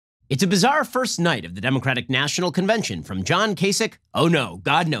It's a bizarre first night of the Democratic National Convention, from John Kasich, oh no,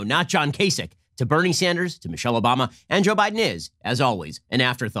 God no, not John Kasich, to Bernie Sanders, to Michelle Obama, and Joe Biden is, as always, an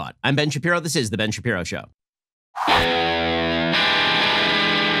afterthought. I'm Ben Shapiro. This is The Ben Shapiro Show.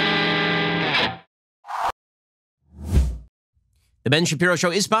 The Ben Shapiro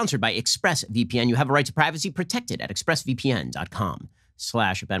Show is sponsored by ExpressVPN. You have a right to privacy protected at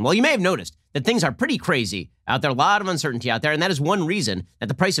expressvpn.com/Ben. Well, you may have noticed that things are pretty crazy out there, a lot of uncertainty out there, and that is one reason that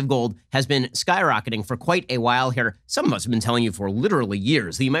the price of gold has been skyrocketing for quite a while here. Some of us have been telling you for literally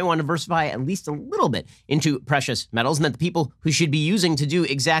years that you might want to diversify at least a little bit into precious metals, and that the people who should be using to do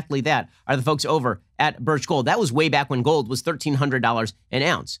exactly that are the folks over at Birch Gold. That was way back when gold was $1,300 an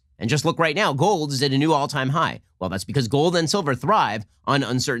ounce. And just look right now, gold is at a new all-time high. Well, that's because gold and silver thrive on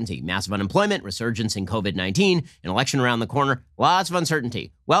uncertainty. Massive unemployment, resurgence in COVID-19, an election around the corner, lots of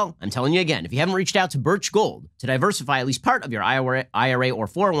uncertainty. Well, I'm telling you again, if you haven't reached out to Birch Gold to diversify at least part of your IRA or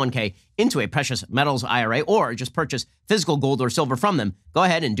 401k into a precious metals IRA, or just purchase physical gold or silver from them, go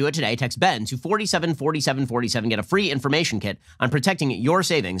ahead and do it today. Text Ben to 474747. Get a free information kit on protecting your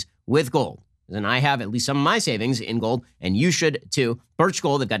savings with gold. And I have at least some of my savings in gold, and you should too. Birch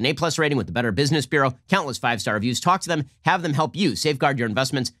Gold, they've got an A+ rating with the Better Business Bureau, countless 5-star reviews. Talk to them, have them help you safeguard your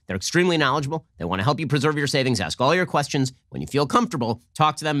investments. They're extremely knowledgeable. They want to help you preserve your savings. Ask all your questions. When you feel comfortable,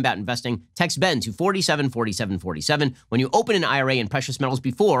 talk to them about investing. Text Ben to 474747. When you open an IRA in precious metals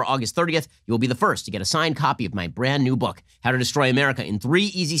before August 30th, you will be the first to get a signed copy of my brand new book, How to Destroy America in 3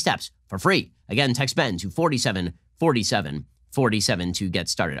 Easy Steps, for free. Again, text Ben to 474747 to get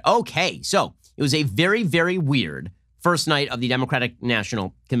started. Okay, so it was a very, very weird first night of the Democratic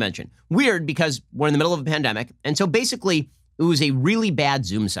National Convention. Weird because we're in the middle of a pandemic. And so basically, it was a really bad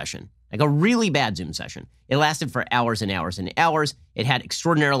Zoom session, like a really bad Zoom session. It lasted for hours and hours and hours. It had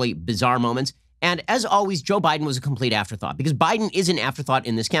extraordinarily bizarre moments. And as always, Joe Biden was a complete afterthought, because Biden is an afterthought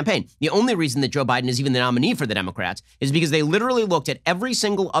in this campaign. The only reason that Joe Biden is even the nominee for the Democrats is because they literally looked at every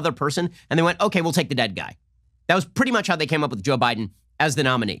single other person and they went, okay, we'll take the dead guy. That was pretty much how they came up with Joe Biden as the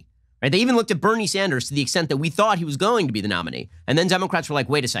nominee. Right? They even looked at Bernie Sanders to the extent that we thought he was going to be the nominee. And then Democrats were like,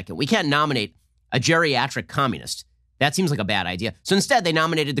 wait a second, we can't nominate a geriatric communist. That seems like a bad idea. So instead, they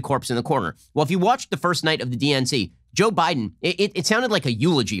nominated the corpse in the corner. Well, if you watched the first night of the DNC, Joe Biden, it sounded like a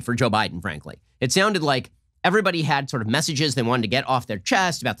eulogy for Joe Biden, frankly. It sounded like everybody had sort of messages they wanted to get off their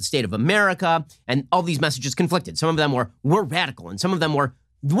chest about the state of America, and all these messages conflicted. Some of them were, we're radical, and some of them were,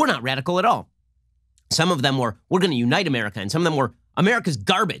 we're not radical at all. Some of them were, we're going to unite America, and some of them were, America's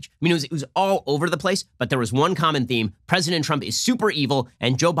garbage. I mean, it was all over the place, but there was one common theme. President Trump is super evil,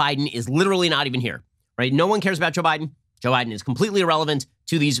 and Joe Biden is literally not even here, right? No one cares about Joe Biden. Joe Biden is completely irrelevant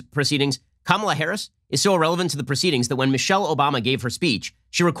to these proceedings. Kamala Harris is so irrelevant to the proceedings that when Michelle Obama gave her speech,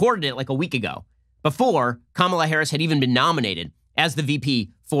 she recorded it like a week ago, before Kamala Harris had even been nominated as the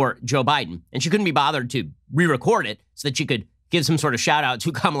VP for Joe Biden. And she couldn't be bothered to re-record it so that she could give some sort of shout out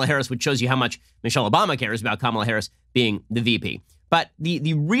to Kamala Harris, which shows you how much Michelle Obama cares about Kamala Harris being the VP. But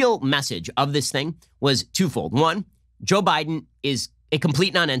the real message of this thing was twofold. One, Joe Biden is a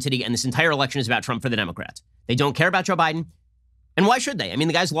complete non-entity, and this entire election is about Trump for the Democrats. They don't care about Joe Biden. And why should they? I mean,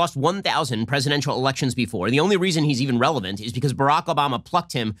 the guy's lost 1,000 presidential elections before. The only reason he's even relevant is because Barack Obama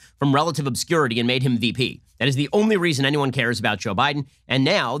plucked him from relative obscurity and made him VP. That is the only reason anyone cares about Joe Biden. And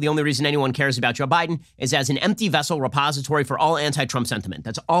now the only reason anyone cares about Joe Biden is as an empty vessel repository for all anti-Trump sentiment.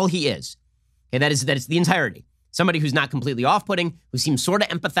 That's all he is. Okay, that is the entirety. Somebody who's not completely off-putting, who seems sort of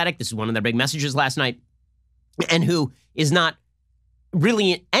empathetic. This is one of their big messages last night. And who is not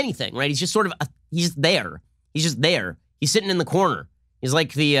really anything, right? He's just sort of, he's there. He's just there. He's sitting in the corner. He's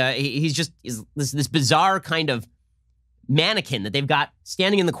like he's this bizarre kind of mannequin that they've got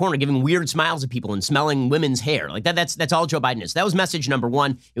standing in the corner, giving weird smiles at people and smelling women's hair. Like that's all Joe Biden is. That was message number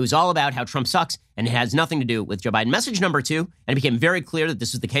one. It was all about how Trump sucks, and it has nothing to do with Joe Biden. Message number two, and it became very clear that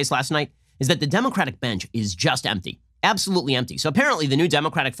this was the case last night, is that the Democratic bench is just empty. Absolutely empty. So apparently the new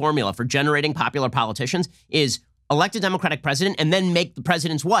Democratic formula for generating popular politicians is elect a Democratic president and then make the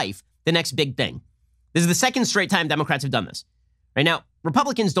president's wife the next big thing. This is the second straight time Democrats have done this. Right now,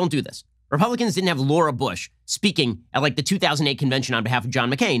 Republicans don't do this. Republicans didn't have Laura Bush speaking at like the 2008 convention on behalf of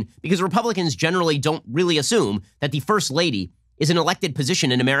John McCain, because Republicans generally don't really assume that the first lady is an elected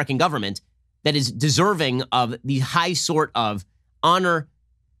position in American government that is deserving of the high sort of honor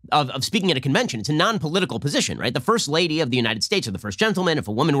of speaking at a convention. It's a non-political position, right? The first lady of the United States, or the first gentleman, if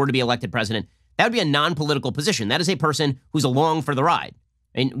a woman were to be elected president, that would be a non-political position. That is a person who's along for the ride.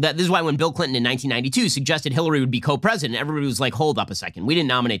 And this is why when Bill Clinton in 1992 suggested Hillary would be co-president, everybody was like, hold up a second. We didn't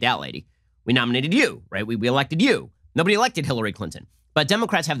nominate that lady. We nominated you, right? We elected you. Nobody elected Hillary Clinton. But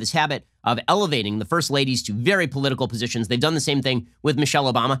Democrats have this habit of elevating the first ladies to very political positions. They've done the same thing with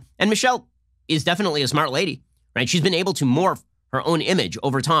Michelle Obama. And Michelle is definitely a smart lady, right? She's been able to morph her own image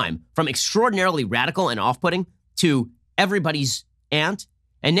over time from extraordinarily radical and off-putting to everybody's aunt.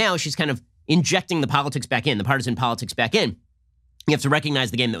 And now she's kind of injecting the politics back in, the partisan politics back in. You have to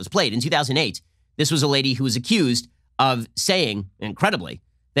recognize the game that was played. In 2008, this was a lady who was accused of saying, incredibly,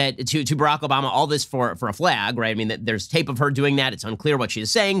 that to Barack Obama, all this for a flag, right? I mean, there's tape of her doing that. It's unclear what she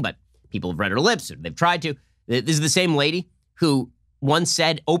is saying, but people have read her lips, or they've tried to. This is the same lady who once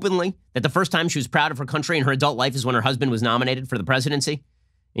said openly that the first time she was proud of her country in her adult life is when her husband was nominated for the presidency.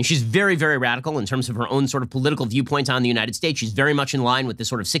 And she's very, very radical in terms of her own sort of political viewpoints on the United States. She's very much in line with this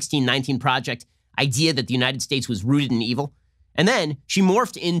sort of 1619 Project idea that the United States was rooted in evil. And then she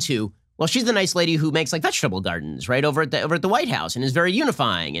morphed into, well, she's the nice lady who makes like vegetable gardens right over at the White House and is very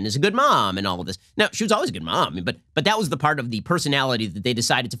unifying and is a good mom and all of this. Now, she was always a good mom, but that was the part of the personality that they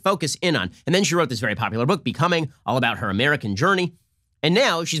decided to focus in on. And then she wrote this very popular book, Becoming, all about her American journey. And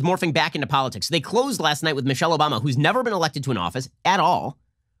now she's morphing back into politics. They closed last night with Michelle Obama, who's never been elected to an office at all,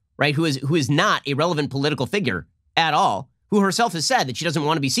 right? Who is not a relevant political figure at all, who herself has said that she doesn't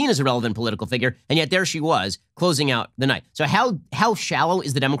want to be seen as a relevant political figure, and yet there she was closing out the night. So how shallow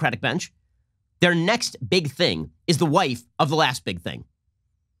is the Democratic bench? Their next big thing is the wife of the last big thing,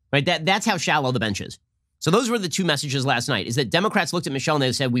 right? That's how shallow the bench is. So those were the two messages last night, is that Democrats looked at Michelle and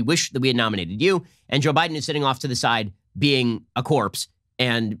they said, we wish that we had nominated you, and Joe Biden is sitting off to the side being a corpse,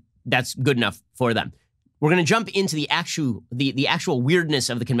 and that's good enough for them. We're going to jump into the actual weirdness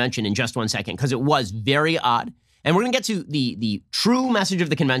of the convention in just one second, because it was very odd. And we're going to get to the true message of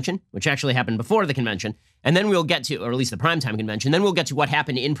the convention, which actually happened before the convention. And then we'll get to, or at least the primetime convention. Then we'll get to what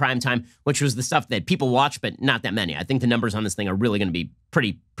happened in primetime, which was the stuff that people watch, but not that many. I think the numbers on this thing are really going to be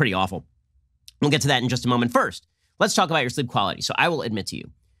pretty awful. We'll get to that in just a moment. First, let's talk about your sleep quality. So I will admit to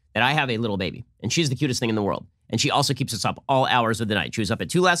you that I have a little baby, and she's the cutest thing in the world. And she also keeps us up all hours of the night. She was up at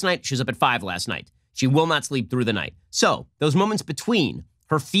 2 last night. She was up at 5 last night. She will not sleep through the night. So those moments between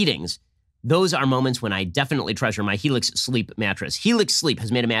her feedings, those are moments when I definitely treasure my Helix Sleep mattress. Helix Sleep has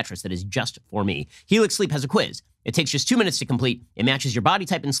made a mattress that is just for me. Helix Sleep has a quiz. It takes just 2 minutes to complete. It matches your body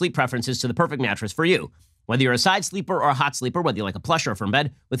type and sleep preferences to the perfect mattress for you. Whether you're a side sleeper or a hot sleeper, whether you like a plush or a firm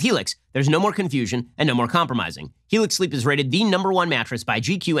bed, with Helix, there's no more confusion and no more compromising. Helix Sleep is rated the #1 mattress by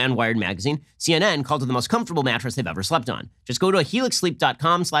GQ and Wired Magazine. CNN called it the most comfortable mattress they've ever slept on. Just go to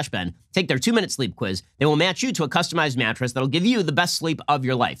helixsleep.com/Ben, take their 2-minute sleep quiz. They will match you to a customized mattress that'll give you the best sleep of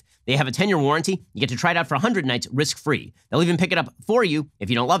your life. They have a 10-year warranty. You get to try it out for 100 nights risk-free. They'll even pick it up for you if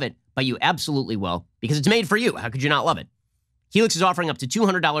you don't love it, but you absolutely will, because it's made for you. How could you not love it? Helix is offering up to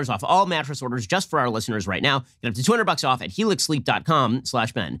 $200 off all mattress orders just for our listeners right now. Get up to $200 off at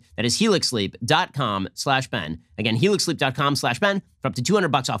helixsleep.com/Ben. That is helixsleep.com/Ben. Again, helixsleep.com/Ben for up to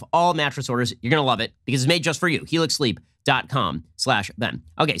 $200 off all mattress orders. You're going to love it because it's made just for you. helixsleep.com/Ben.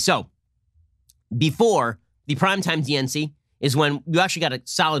 Okay, so before the primetime DNC is when you actually got a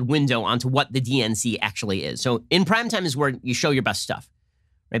solid window onto what the DNC actually is. So in primetime is where you show your best stuff,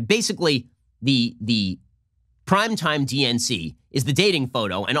 right? Basically, the primetime DNC is the dating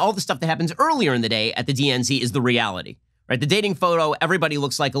photo, and all the stuff that happens earlier in the day at the DNC is the reality, right? The dating photo, everybody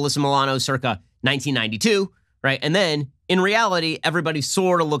looks like Alyssa Milano circa 1992, right? And then in reality, everybody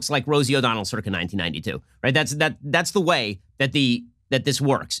sort of looks like Rosie O'Donnell circa 1992, right? That's the way that this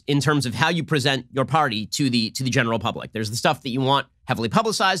works in terms of how you present your party to the general public. There's the stuff that you want heavily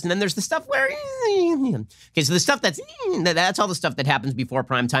publicized, and then there's the stuff where, okay, so the stuff that's all the stuff that happens before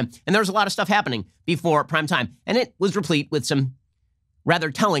prime time, and there's a lot of stuff happening before prime time, and it was replete with some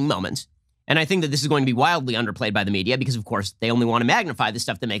rather telling moments. And I think that this is going to be wildly underplayed by the media because, of course, they only want to magnify the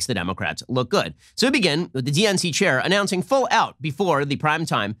stuff that makes the Democrats look good. So we begin with the DNC chair announcing full out before the prime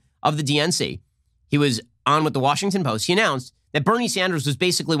time of the DNC. He was on with the Washington Post. He announced that Bernie Sanders was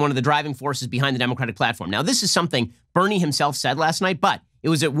basically one of the driving forces behind the Democratic platform. Now, this is something Bernie himself said last night, but it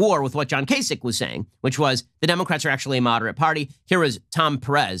was at war with what John Kasich was saying, which was the Democrats are actually a moderate party. Here was Tom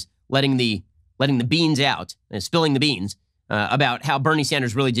Perez letting the beans out, spilling the beans, about how Bernie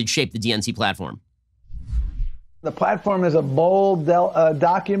Sanders really did shape the DNC platform. The platform is a bold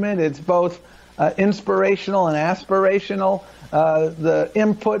document. It's both inspirational and aspirational. The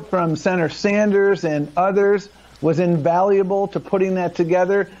input from Senator Sanders and others was invaluable to putting that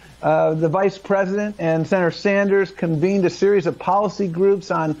together. The vice president and Senator Sanders convened a series of policy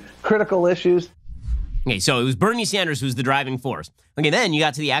groups on critical issues. Okay, so it was Bernie Sanders who was the driving force. Okay, then you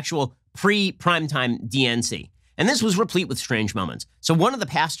got to the actual pre-primetime DNC. And this was replete with strange moments. So one of the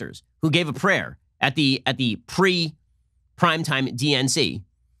pastors who gave a prayer at the pre-primetime DNC,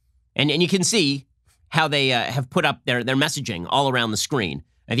 and you can see how they have put up their messaging all around the screen.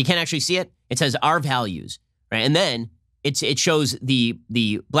 If you can't actually see it, it says our values, right? And then it shows the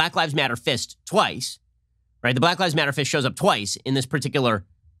Black Lives Matter fist twice, right? The Black Lives Matter fist shows up twice in this particular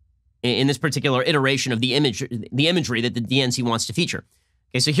iteration of the imagery that the DNC wants to feature.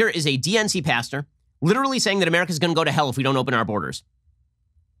 Okay, so here is a DNC pastor literally saying that America's going to go to hell if we don't open our borders.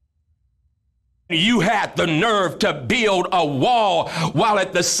 You had the nerve to build a wall while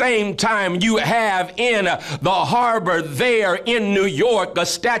at the same time you have in the harbor there in New York a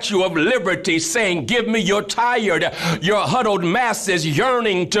Statue of Liberty saying, give me your tired, your huddled masses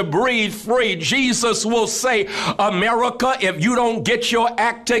yearning to breathe free. Jesus will say, America, if you don't get your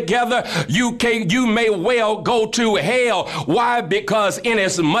act together, you may well go to hell. Why? Because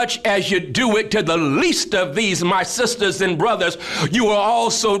inasmuch as you do it to the least of these, my sisters and brothers, you are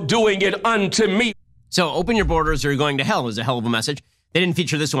also doing it unto me. So open your borders or you're going to hell was a hell of a message. They didn't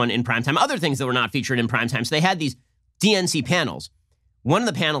feature this one in primetime. Other things that were not featured in primetime. So they had these DNC panels. One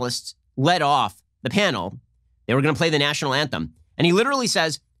of the panelists led off the panel. They were going to play the national anthem. And he literally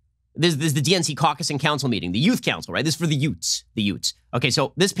says, this is the DNC caucus and council meeting, the youth council, right? This is for the Utes. Okay,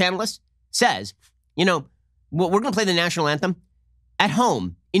 so this panelist says, we're going to play the national anthem at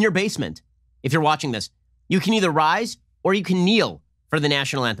home, in your basement. If you're watching this, you can either rise or you can kneel for the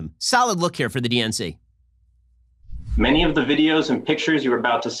national anthem. Solid look here for the DNC. Many of the videos and pictures you're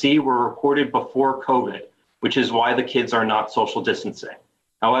about to see were recorded before COVID, which is why the kids are not social distancing.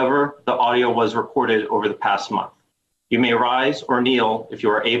 However, the audio was recorded over the past month. You may rise or kneel if you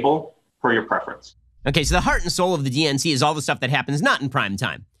are able, per your preference. Okay, so the heart and soul of the DNC is all the stuff that happens not in prime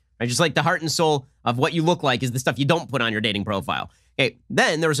time. Right? Just like the heart and soul of what you look like is the stuff you don't put on your dating profile. Okay,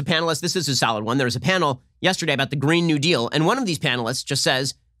 then there was a panelist, this is a solid one, there was a panel yesterday about the Green New Deal, and one of these panelists just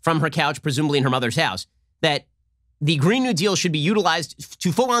says, from her couch, presumably in her mother's house, that the Green New Deal should be utilized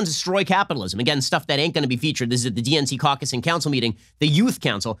to full-on destroy capitalism. Again, stuff that ain't going to be featured. This is at the DNC caucus and council meeting, the Youth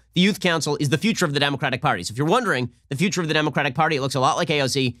Council. The Youth Council is the future of the Democratic Party. So if you're wondering, the future of the Democratic Party, it looks a lot like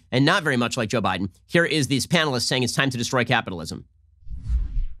AOC and not very much like Joe Biden. Here is this panelist saying it's time to destroy capitalism.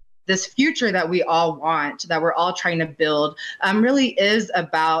 This future that we all want, that we're all trying to build, really is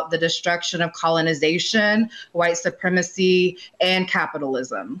about the destruction of colonization, white supremacy, and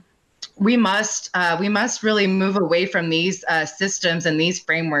capitalism. We must really move away from these systems and these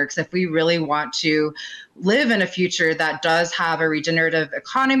frameworks if we really want to live in a future that does have a regenerative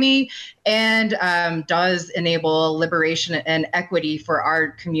economy and does enable liberation and equity for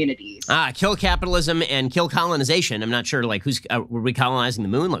our communities. Kill capitalism and kill colonization. I'm not sure, who's were we colonizing the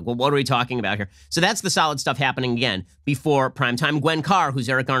moon? What are we talking about here? So that's the solid stuff happening again before prime time. Gwen Carr, who's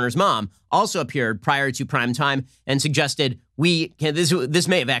Eric Garner's mom, also appeared prior to prime time and suggested this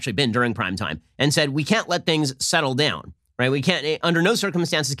may have actually been during prime time, and said we can't let things settle down, right? We can't, under no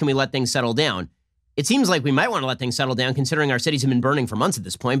circumstances can we let things settle down. It seems like we might want to let things settle down considering our cities have been burning for months at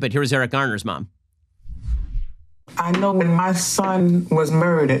this point, but here's Eric Garner's mom. I know when my son was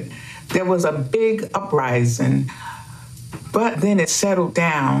murdered, there was a big uprising, but then it settled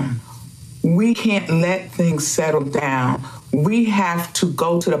down. We can't let things settle down. We have to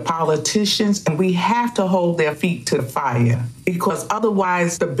go to the politicians and we have to hold their feet to the fire because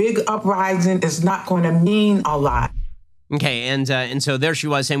otherwise the big uprising is not going to mean a lot. Okay, and so there she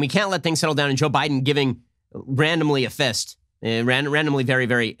was saying we can't let things settle down, and Joe Biden giving randomly a fist, randomly very,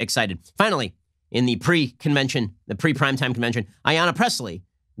 very excited. Finally, in the pre-convention, the pre-primetime convention, Ayanna Pressley,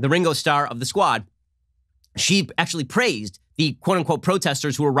 the Ringo Starr of the squad, she actually praised the quote-unquote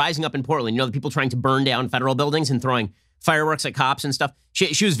protesters who were rising up in Portland. The people trying to burn down federal buildings and throwing fireworks at cops and stuff.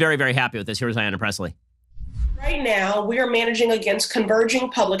 She was very, very happy with this. Here's Ayanna Pressley. Right now, we are managing against converging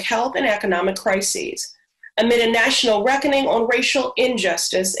public health and economic crises amid a national reckoning on racial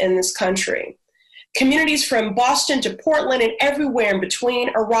injustice in this country. Communities from Boston to Portland and everywhere in between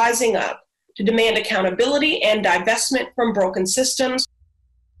are rising up to demand accountability and divestment from broken systems.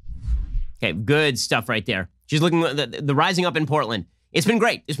 Okay, good stuff right there. She's looking at the rising up in Portland. It's been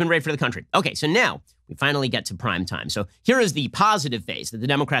great. It's been great for the country. Okay, so now we finally get to prime time. So here is the positive face that the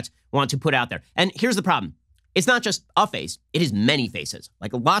Democrats want to put out there. And here's the problem. It's not just a face. It is many faces,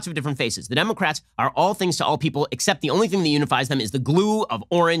 lots of different faces. The Democrats are all things to all people, except the only thing that unifies them is the glue of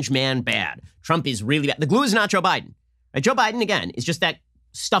orange man bad. Trump is really bad. The glue is not Joe Biden. Right? Joe Biden, again, is just that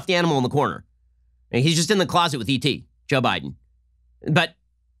stuffed animal in the corner. Right? He's just in the closet with E.T., Joe Biden. But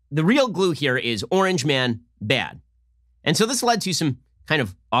the real glue here is orange man bad. And so this led to some kind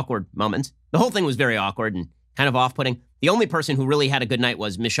of awkward moments. The whole thing was very awkward and kind of off-putting. The only person who really had a good night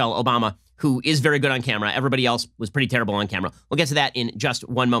was Michelle Obama, who is very good on camera. Everybody else was pretty terrible on camera. We'll get to that in just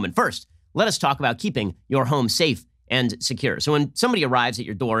one moment. First, let us talk about keeping your home safe and secure. So when somebody arrives at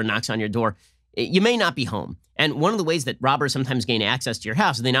your door and knocks on your door, you may not be home. And one of the ways that robbers sometimes gain access to your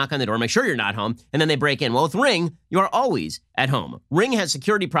house is they knock on the door, make sure you're not home, and then they break in. Well, with Ring, you are always at home. Ring has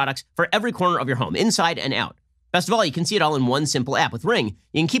security products for every corner of your home, inside and out. Best of all, you can see it all in one simple app. With Ring,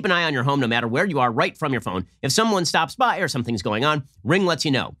 you can keep an eye on your home no matter where you are right from your phone. If someone stops by or something's going on, Ring lets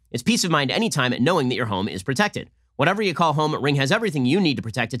you know. It's peace of mind anytime knowing that your home is protected. Whatever you call home, Ring has everything you need to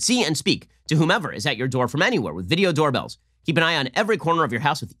protect it, see and speak to whomever is at your door from anywhere with video doorbells. Keep an eye on every corner of your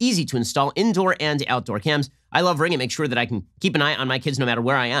house with easy-to-install indoor and outdoor cams. I love Ring and make sure that I can keep an eye on my kids no matter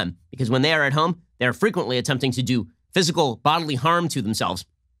where I am, because when they are at home, they are frequently attempting to do physical bodily harm to themselves.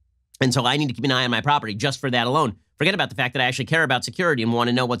 And so I need to keep an eye on my property just for that alone. Forget about the fact that I actually care about security and want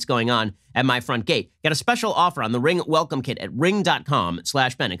to know what's going on at my front gate. Get a special offer on the Ring Welcome Kit at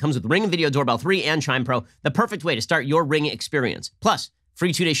ring.com/Ben. It comes with Ring Video Doorbell 3 and Chime Pro, the perfect way to start your Ring experience. Plus,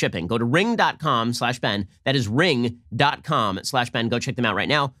 free 2-day shipping. Go to ring.com/Ben. That is ring.com/Ben. Go check them out right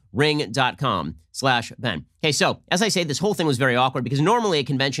now. Ring.com/Ben. Okay, so as I say, this whole thing was very awkward because normally a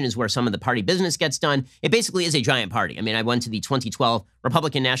convention is where some of the party business gets done. It basically is a giant party. I mean, I went to the 2012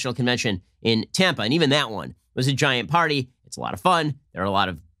 Republican National Convention in Tampa, and even that one was a giant party. It's a lot of fun. There are a lot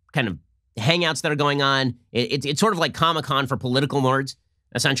of kind of hangouts that are going on. It's sort of like Comic-Con for political nerds,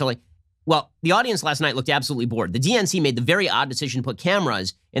 essentially. Well, the audience last night looked absolutely bored. The DNC made the very odd decision to put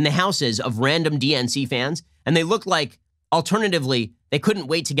cameras in the houses of random DNC fans, and they looked like, alternatively, they couldn't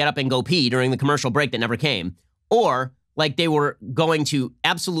wait to get up and go pee during the commercial break that never came, or like they were going to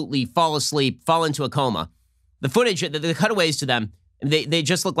absolutely fall asleep, fall into a coma. The footage, the cutaways to them, they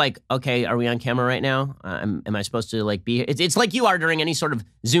just look like, okay, are we on camera right now? Am I supposed to like be here? It's like you are during any sort of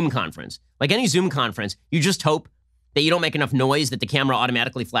Zoom conference. Like any Zoom conference, you just hope that you don't make enough noise that the camera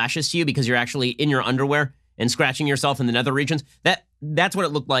automatically flashes to you because you're actually in your underwear and scratching yourself in the nether regions. That's what it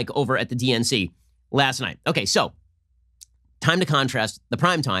looked like over at the DNC last night. Okay, so time to contrast the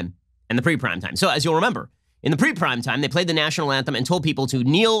primetime and the pre-primetime. So as you'll remember, in the pre-primetime, they played the national anthem and told people to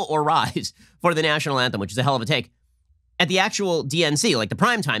kneel or rise for the national anthem, which is a hell of a take. At the actual DNC, like the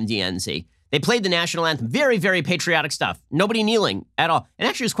primetime DNC, they played the national anthem. Very, very patriotic stuff. Nobody kneeling at all. And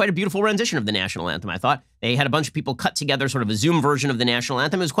actually, it was quite a beautiful rendition of the national anthem, I thought. They had a bunch of people cut together sort of a Zoom version of the national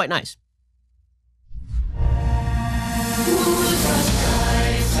anthem. It was quite nice.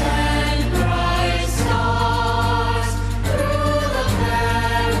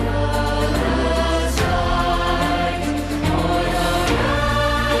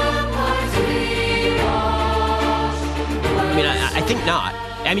 I think not.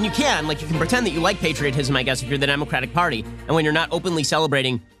 I mean, you can pretend that you like patriotism, I guess, if you're the Democratic Party, and when you're not openly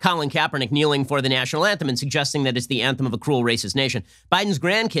celebrating Colin Kaepernick kneeling for the national anthem and suggesting that it's the anthem of a cruel, racist nation. Biden's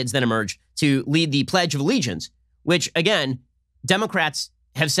grandkids then emerged to lead the Pledge of Allegiance, which, again, Democrats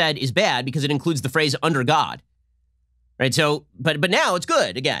have said is bad because it includes the phrase under God. Right? So, but now it's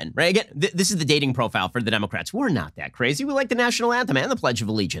good again, right? Again, this is the dating profile for the Democrats. We're not that crazy. We like the national anthem and the Pledge of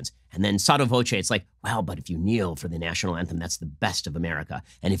Allegiance. And then sotto voce, it's like, well, but if you kneel for the national anthem, that's the best of America.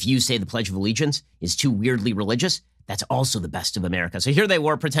 And if you say the Pledge of Allegiance is too weirdly religious, that's also the best of America. So here they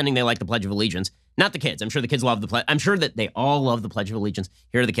were pretending they like the Pledge of Allegiance. Not the kids. I'm sure the kids love the Pledge. I'm sure that they all love the Pledge of Allegiance.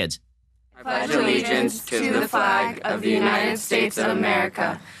 Here are the kids. I pledge allegiance to the flag of the United States of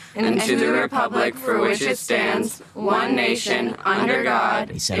America and to the republic for which it stands, one nation, under God,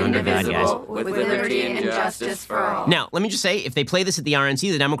 indivisible, with liberty and justice for all. Now, let me just say, if they play this at the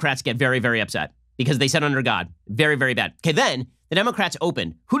RNC, the Democrats get very, very upset because they said under God. Very, very bad. Okay, then the Democrats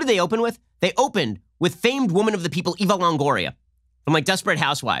opened. Who did they open with? They opened with famed woman of the people, Eva Longoria, from like Desperate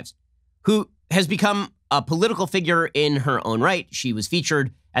Housewives, who has become a political figure in her own right. She was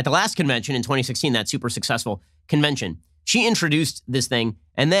featured at the last convention in 2016, that super successful convention. She introduced this thing,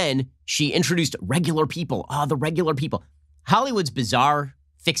 and then she introduced regular people. The regular people. Hollywood's bizarre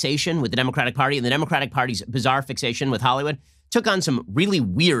fixation with the Democratic Party and the Democratic Party's bizarre fixation with Hollywood took on some really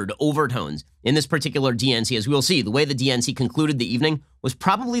weird overtones in this particular DNC. As we will see, the way the DNC concluded the evening was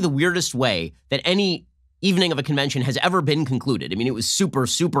probably the weirdest way that any evening of a convention has ever been concluded. I mean, it was super,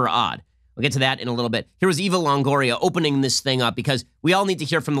 super odd. We'll get to that in a little bit. Here was Eva Longoria opening this thing up because we all need to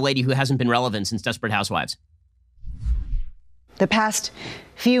hear from the lady who hasn't been relevant since Desperate Housewives. The past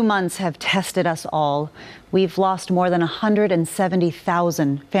few months have tested us all. We've lost more than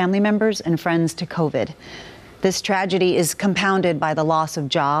 170,000 family members and friends to COVID. This tragedy is compounded by the loss of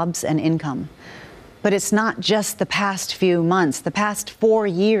jobs and income. But it's not just the past few months. The past 4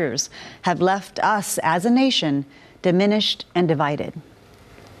 years have left us as a nation diminished and divided.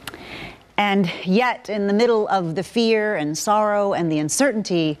 And yet, in the middle of the fear and sorrow and the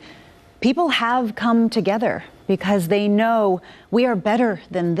uncertainty, people have come together because they know we are better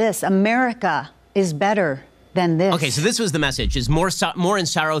than this. America is better than this. Okay, so this was the message, is more in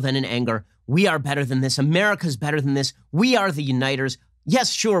sorrow than in anger. we are better than this. America's better than this. We are the uniters.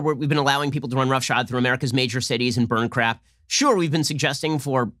 Yes, sure, we've been allowing people to run roughshod through America's major cities and burn crap. Sure, we've been suggesting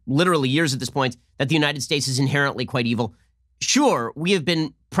for literally years at this point that the United States is inherently quite evil. Sure, we have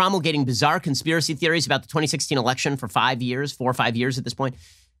been promulgating bizarre conspiracy theories about the 2016 election for 5 years, 4 or 5 years at this point.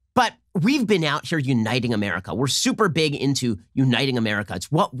 But we've been out here uniting America. We're super big into uniting America.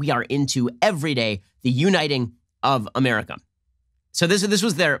 It's what we are into every day, the uniting of America. So this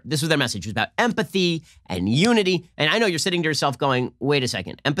was their message. It was about empathy and unity. And I know you're sitting to yourself going, wait a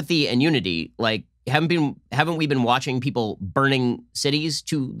second, empathy and unity, like haven't we been watching people burning cities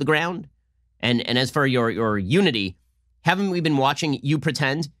to the ground? And as for your unity, haven't we been watching you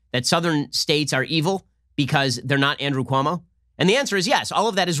pretend that southern states are evil because they're not Andrew Cuomo? And the answer is yes, all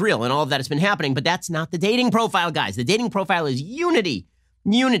of that is real and all of that has been happening, but that's not the dating profile, guys. The dating profile is unity.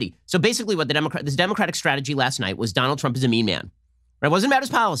 Unity. So basically what this Democratic strategy last night was Donald Trump is a mean man. Right? It wasn't about his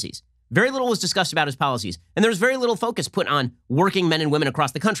policies. Very little was discussed about his policies. And there was very little focus put on working men and women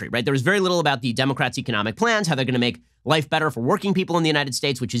across the country, right? There was very little about the Democrats' economic plans, how they're going to make life better for working people in the United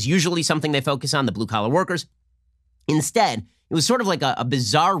States, which is usually something they focus on, the blue-collar workers. Instead, it was sort of like a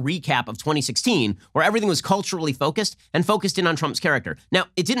bizarre recap of 2016 where everything was culturally focused and focused in on Trump's character. Now,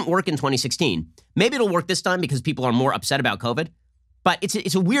 it didn't work in 2016. Maybe it'll work this time because people are more upset about COVID. But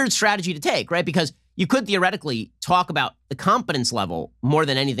it's a weird strategy to take, right? Because you could theoretically talk about the competence level more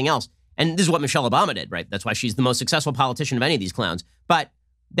than anything else. And this is what Michelle Obama did, right? That's why she's the most successful politician of any of these clowns. But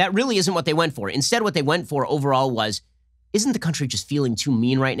that really isn't what they went for. Instead, what they went for overall was, isn't the country just feeling too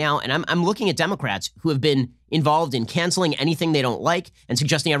mean right now? And I'm looking at Democrats who have been involved in canceling anything they don't like and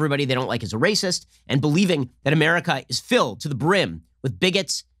suggesting everybody they don't like is a racist and believing that America is filled to the brim with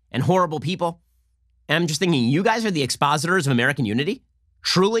bigots and horrible people. And I'm just thinking, you guys are the expositors of American unity?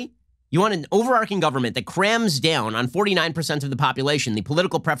 Truly? You want an overarching government that crams down on 49% of the population, the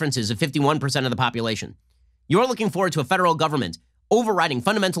political preferences of 51% of the population. You're looking forward to a federal government overriding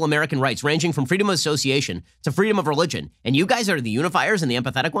fundamental American rights, ranging from freedom of association to freedom of religion. And you guys are the unifiers and the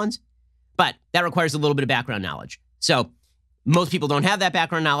empathetic ones? But that requires a little bit of background knowledge. So most people don't have that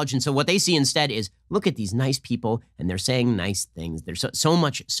background knowledge. And so what they see instead is, look at these nice people and they're saying nice things. There's so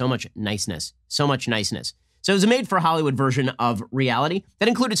much niceness, so much niceness. So it was a made-for-Hollywood version of reality that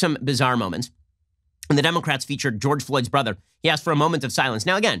included some bizarre moments. And the Democrats featured George Floyd's brother. He asked for a moment of silence.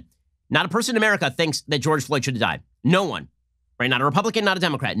 Now, again, not a person in America thinks that George Floyd should have died. No one. Right? Not a Republican, not a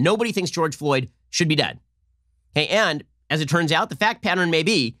Democrat. Nobody thinks George Floyd should be dead. Okay, and as it turns out, the fact pattern may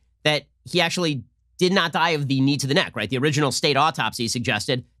be that he actually did not die of the knee to the neck, right? The original state autopsy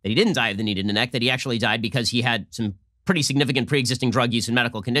suggested that he didn't die of the knee to the neck, that he actually died because he had some pretty significant pre-existing drug use and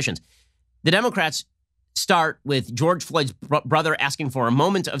medical conditions. The Democrats start with George Floyd's brother asking for a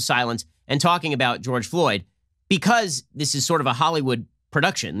moment of silence and talking about George Floyd. Because this is sort of a Hollywood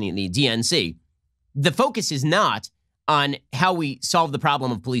production, the DNC, the focus is not on how we solve the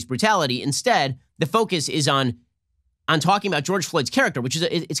problem of police brutality. Instead, the focus is on talking about George Floyd's character, which is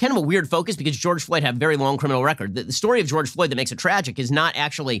it's kind of a weird focus because George Floyd had a very long criminal record. The story of George Floyd that makes it tragic is not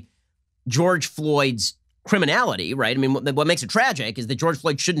actually George Floyd's criminality, right? I mean, what makes it tragic is that George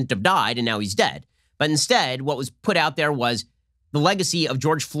Floyd shouldn't have died and now he's dead. But instead, what was put out there was the legacy of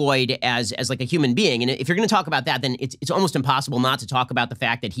George Floyd as like a human being. And if you're going to talk about that, then it's almost impossible not to talk about the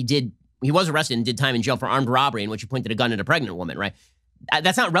fact that he was arrested and did time in jail for armed robbery in which he pointed a gun at a pregnant woman, right?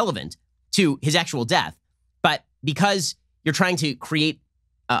 That's not relevant to his actual death. But because you're trying to create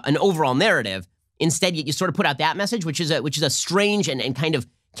an overall narrative, instead you sort of put out that message, which is a strange and kind of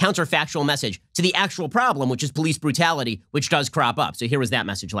counterfactual message to the actual problem, which is police brutality, which does crop up. So here was that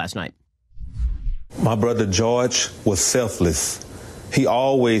message last night. My brother George was selfless. He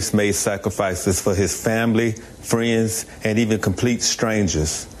always made sacrifices for his family, friends, and even complete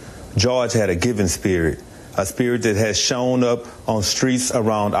strangers. George had a giving spirit, a spirit that has shown up on streets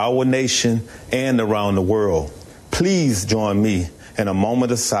around our nation and around the world. Please join me in a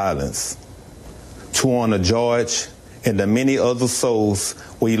moment of silence to honor George and the many other souls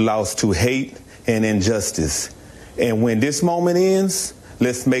we lost to hate and injustice. And when this moment ends,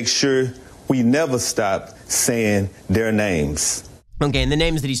 let's make sure we never stop saying their names. Okay, and the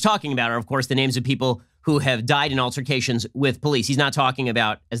names that he's talking about are, of course, the names of people who have died in altercations with police. He's not talking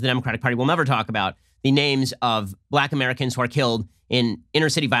about, as the Democratic Party will never talk about, the names of Black Americans who are killed in inner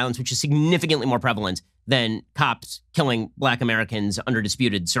city violence, which is significantly more prevalent than cops killing Black Americans under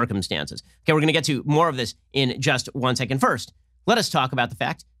disputed circumstances. Okay, we're going to get to more of this in just 1 second. First, let us talk about the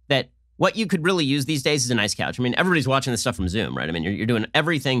fact that what you could really use these days is a nice couch. I mean, everybody's watching this stuff from Zoom, right? I mean, you're doing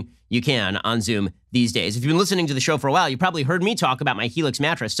everything you can on Zoom these days. If you've been listening to the show for a while, you probably heard me talk about my Helix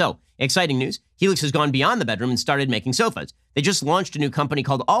mattress. So, exciting news. Helix has gone beyond the bedroom and started making sofas. They just launched a new company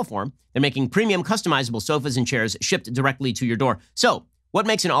called Allform. They're making premium customizable sofas and chairs shipped directly to your door. So, what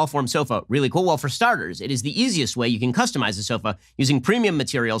makes an Allform sofa really cool? Well, for starters, it is the easiest way you can customize a sofa using premium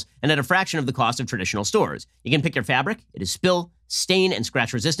materials and at a fraction of the cost of traditional stores. You can pick your fabric. It is spill, stain, and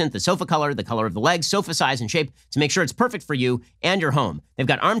scratch resistant, the sofa color, the color of the legs, sofa size, and shape to make sure it's perfect for you and your home. They've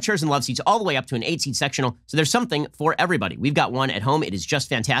got armchairs and love seats all the way up to an 8-seat sectional, so there's something for everybody. We've got one at home. It is just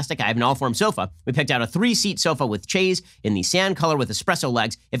fantastic. I have an Allform sofa. We picked out a 3-seat sofa with chaise in the sand color with espresso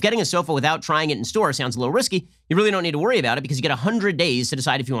legs. If getting a sofa without trying it in store sounds a little risky, you really don't need to worry about it because you get 100 days to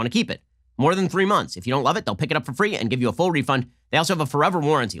decide if you want to keep it. More than 3 months. If you don't love it, they'll pick it up for free and give you a full refund. They also have a forever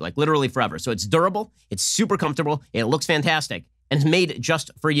warranty, like literally forever. So it's durable, it's super comfortable, it looks fantastic, and it's made just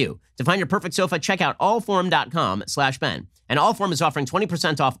for you. To find your perfect sofa, check out allform.com/Ben. And Allform is offering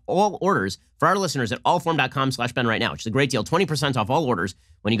 20% off all orders for our listeners at allform.com/Ben right now, which is a great deal. 20% off all orders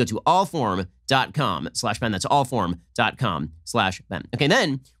when you go to allform.com/Ben. That's allform.com/Ben. Okay,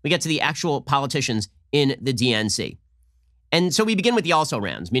 then we get to the actual politicians in the DNC. And so we begin with the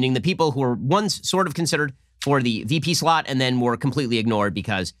also-rans, meaning the people who were once sort of considered for the VP slot and then were completely ignored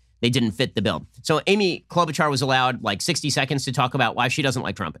because they didn't fit the bill. So Amy Klobuchar was allowed like 60 seconds to talk about why she doesn't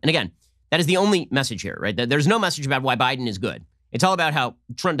like Trump. And again, that is the only message here, right? There's no message about why Biden is good. It's all about how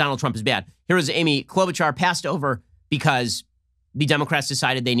Donald Trump is bad. Here was Amy Klobuchar passed over because the Democrats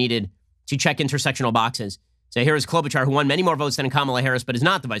decided they needed to check intersectional boxes. So here is Klobuchar, who won many more votes than Kamala Harris, but is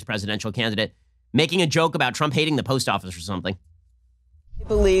not the vice presidential candidate, making a joke about Trump hating the post office or something. I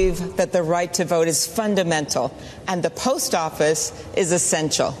believe that the right to vote is fundamental, and the post office is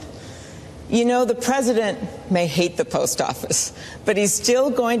essential. You know, the president may hate the post office, but he's still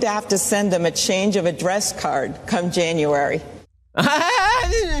going to have to send them a change of address card come January.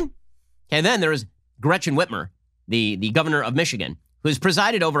 And then there's Gretchen Whitmer, the governor of Michigan, who has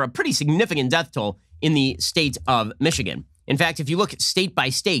presided over a pretty significant death toll in the state of Michigan. In fact, if you look state by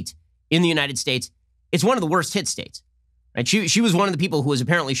state in the United States, it's one of the worst hit states. Right? She was one of the people who was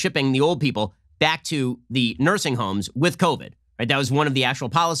apparently shipping the old people back to the nursing homes with COVID. Right? That was one of the actual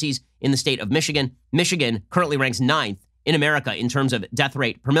policies in the state of Michigan. Michigan currently ranks 9th in America in terms of death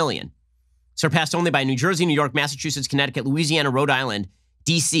rate per million, surpassed only by New Jersey, New York, Massachusetts, Connecticut, Louisiana, Rhode Island,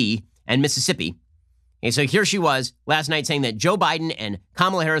 D.C., and Mississippi. And so here she was last night saying that Joe Biden and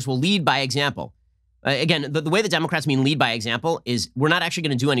Kamala Harris will lead by example. Again, the way the Democrats mean lead by example is we're not actually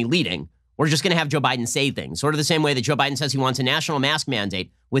going to do any leading. We're just going to have Joe Biden say things, sort of the same way that Joe Biden says he wants a national mask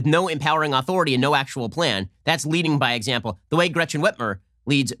mandate with no empowering authority and no actual plan. That's leading by example. The way Gretchen Whitmer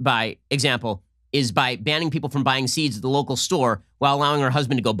leads by example is by banning people from buying seeds at the local store while allowing her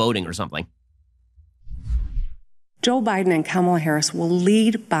husband to go boating or something. Joe Biden and Kamala Harris will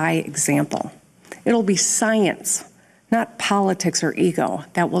lead by example. It'll be science, not politics or ego,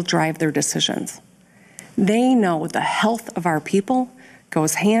 that will drive their decisions. They know the health of our people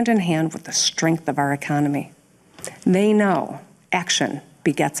goes hand in hand with the strength of our economy. They know action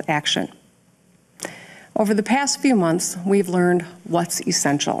begets action. Over the past few months, we've learned what's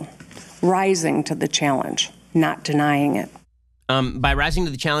essential, rising to the challenge, not denying it. By rising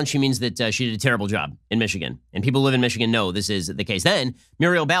to the challenge, she means that she did a terrible job in Michigan. And people who live in Michigan know this is the case. Then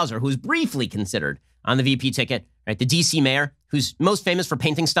Muriel Bowser, who's briefly considered on the VP ticket, right? The D.C. mayor, who's most famous for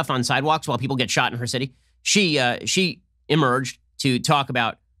painting stuff on sidewalks while people get shot in her city. She emerged to talk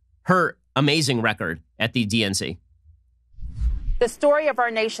about her amazing record at the DNC. The story of our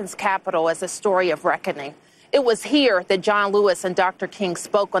nation's capital is a story of reckoning. It was here that John Lewis and Dr. King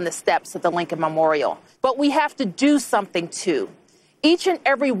spoke on the steps of the Lincoln Memorial. But we have to do something, too. Each and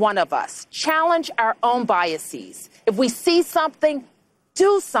every one of us challenge our own biases. If we see something,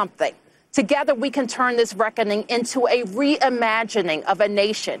 do something. Together, we can turn this reckoning into a reimagining of a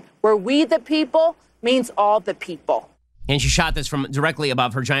nation where we, the people, means all the people. And she shot this from directly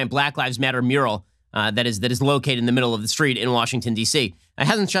above her giant Black Lives Matter mural that is located in the middle of the street in Washington, D.C. It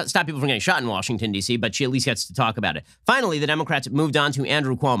hasn't stopped people from getting shot in Washington, D.C., but she at least gets to talk about it. Finally, the Democrats moved on to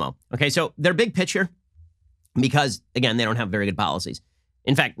Andrew Cuomo. Okay, so their big pitch here, because, again, they don't have very good policies.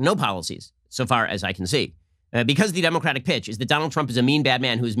 In fact, no policies, so far as I can see. Because the Democratic pitch is that Donald Trump is a mean, bad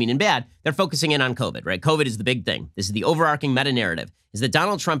man who is mean and bad, they're focusing in on COVID, right? COVID is the big thing. This is the overarching meta-narrative, is that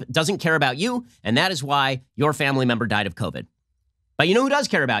Donald Trump doesn't care about you, and that is why your family member died of COVID. But you know who does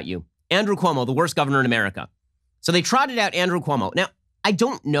care about you? Andrew Cuomo, the worst governor in America. So they trotted out Andrew Cuomo. Now, I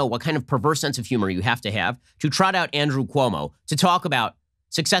don't know what kind of perverse sense of humor you have to trot out Andrew Cuomo to talk about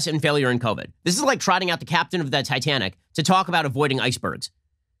success and failure in COVID. This is like trotting out the captain of the Titanic to talk about avoiding icebergs.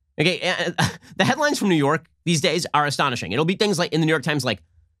 Okay, the headlines from New York these days are astonishing. It'll be things like in the New York Times like,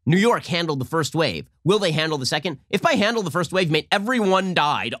 New York handled the first wave. Will they handle the second? If by handle the first wave meant everyone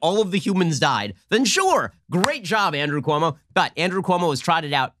died, all of the humans died, then sure, great job, Andrew Cuomo. But Andrew Cuomo was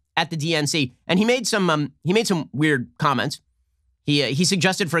trotted out at the DNC, and he made some weird comments. He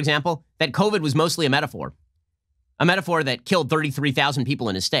suggested, for example, that COVID was mostly a metaphor that killed 33,000 people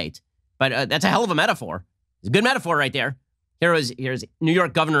in his state. But that's a hell of a metaphor. It's a good metaphor right there. Here's New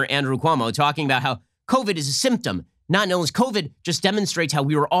York Governor Andrew Cuomo talking about how COVID is a symptom, not known as COVID, just demonstrates how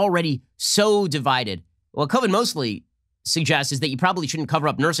we were already so divided. What COVID mostly suggests is that you probably shouldn't cover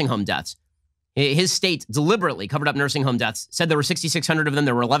up nursing home deaths. His state deliberately covered up nursing home deaths, said there were 6,600 of them,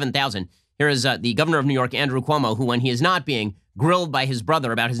 there were 11,000. Here is the governor of New York, Andrew Cuomo, who, when he is not being grilled by his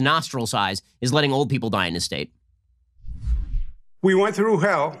brother about his nostril size, is letting old people die in his state. We went through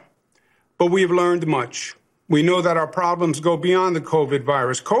hell, but we have learned much. We know that our problems go beyond the COVID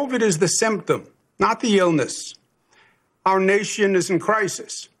virus. COVID is the symptom, not the illness. Our nation is in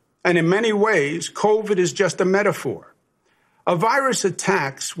crisis, and in many ways, COVID is just a metaphor. A virus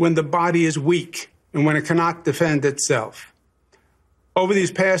attacks when the body is weak and when it cannot defend itself. Over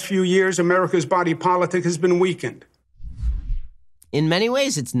these past few years, America's body politic has been weakened. In many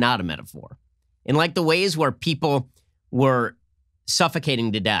ways, it's not a metaphor. In like the ways where people were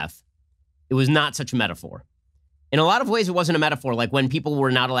suffocating to death, it was not such a metaphor. In a lot of ways, it wasn't a metaphor, like when people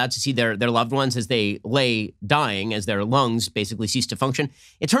were not allowed to see their loved ones as they lay dying, as their lungs basically ceased to function.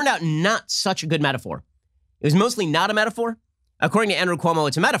 It turned out not such a good metaphor. It was mostly not a metaphor. According to Andrew Cuomo,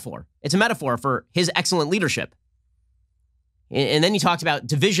 it's a metaphor. It's a metaphor for his excellent leadership. And then he talked about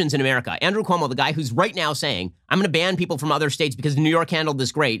divisions in America. Andrew Cuomo, the guy who's right now saying, I'm going to ban people from other states because New York handled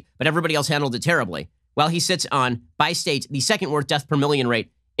this great, but everybody else handled it terribly. While he sits on, by state, the second worst death per million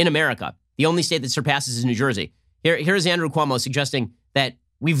rate in America. The only state that surpasses is New Jersey. Here's Andrew Cuomo suggesting that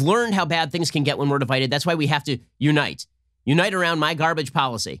we've learned how bad things can get when we're divided. That's why we have to unite. Unite around my garbage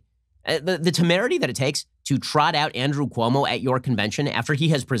policy. The temerity that it takes to trot out Andrew Cuomo at your convention after he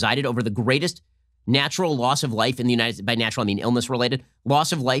has presided over the greatest natural loss of life in the United States, by natural I mean illness-related,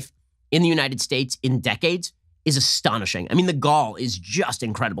 loss of life in the United States in decades is astonishing. I mean, the gall is just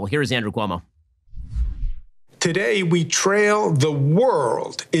incredible. Here is Andrew Cuomo. Today, we trail the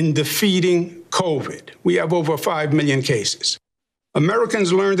world in defeating COVID. We have over 5 million cases.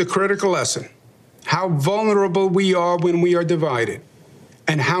 Americans learned a critical lesson, how vulnerable we are when we are divided,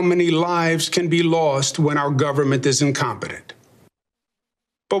 and how many lives can be lost when our government is incompetent.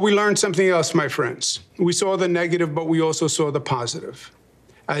 But we learned something else, my friends. We saw the negative, but we also saw the positive.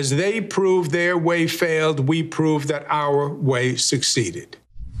 As they proved their way failed, we proved that our way succeeded.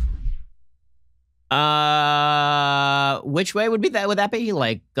 Which way would that be?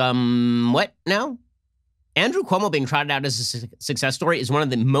 Like, what now? Andrew Cuomo being trotted out as a success story is one of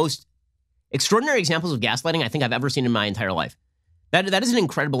the most extraordinary examples of gaslighting I think I've ever seen in my entire life. That is an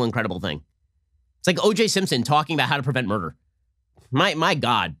incredible, incredible thing. It's like O.J. Simpson talking about how to prevent murder. My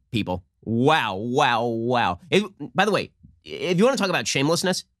God, people. Wow. By the way, if you want to talk about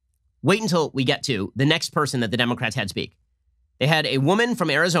shamelessness, wait until we get to the next person that the Democrats had speak. They had a woman from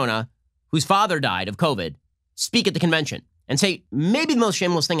Arizona whose father died of COVID speak at the convention and say maybe the most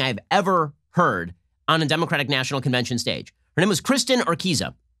shameless thing I've ever heard on a Democratic National Convention stage. Her name was Kristen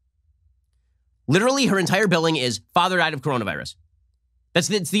Urquiza. Literally, her entire billing is father died of coronavirus. That's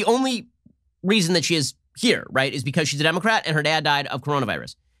the only reason that she is here, right, is because she's a Democrat and her dad died of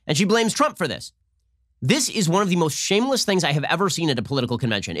coronavirus. And she blames Trump for this. This is one of the most shameless things I have ever seen at a political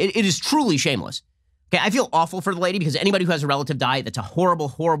convention. It is truly shameless. Okay, I feel awful for the lady because anybody who has a relative die, that's a horrible,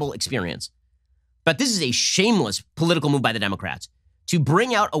 horrible experience. But this is a shameless political move by the Democrats. To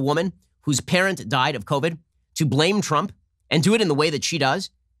bring out a woman whose parent died of COVID, to blame Trump, and do it in the way that she does,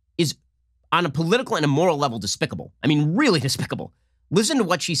 is on a political and a moral level despicable. I mean, really despicable. Listen to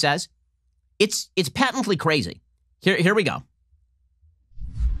what she says. It's patently crazy. Here we go.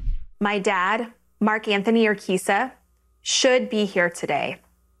 My dad, Mark Anthony Urquiza, should be here today,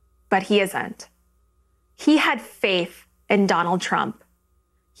 but he isn't. He had faith in Donald Trump.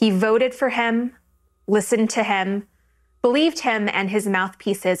 He voted for him, listened to him, believed him and his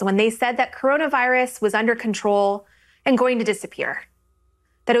mouthpieces when they said that coronavirus was under control and going to disappear,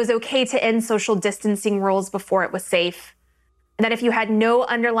 that it was okay to end social distancing rules before it was safe, and that if you had no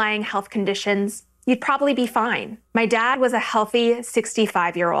underlying health conditions, you'd probably be fine. My dad was a healthy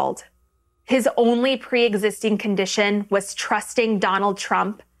 65-year-old. His only pre-existing condition was trusting Donald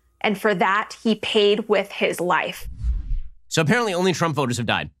Trump, and for that, he paid with his life. So apparently only Trump voters have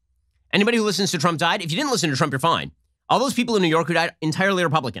died. Anybody who listens to Trump died. If you didn't listen to Trump, you're fine. All those people in New York who died, entirely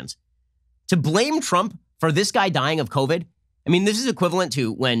Republicans. To blame Trump for this guy dying of COVID I mean, this is equivalent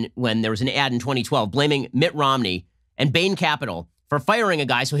to when there was an ad in 2012 blaming Mitt Romney and Bain Capital for firing a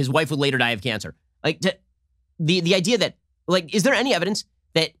guy so his wife would later die of cancer. Like, the idea that, like, is there any evidence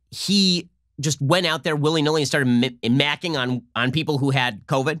that he just went out there willy-nilly and started macking on people who had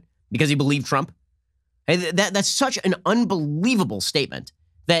COVID because he believed Trump? That's such an unbelievable statement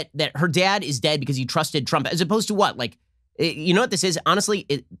that her dad is dead because he trusted Trump, as opposed to what? Like, you know what this is?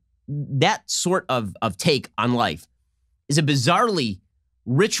 Honestly, that sort of take on life is a bizarrely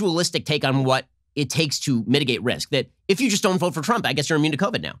ritualistic take on what it takes to mitigate risk. That if you just don't vote for Trump, I guess you're immune to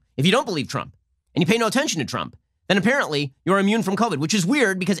COVID now. If you don't believe Trump and you pay no attention to Trump, then apparently you're immune from COVID, which is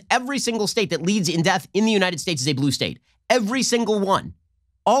weird because every single state that leads in death in the United States is a blue state. Every single one.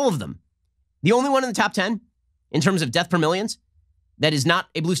 All of them. The only one in the top 10 in terms of death per millions that is not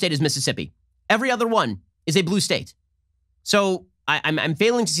a blue state is Mississippi. Every other one is a blue state. So I'm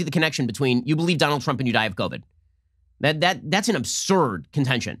failing to see the connection between you believe Donald Trump and you die of COVID. That's an absurd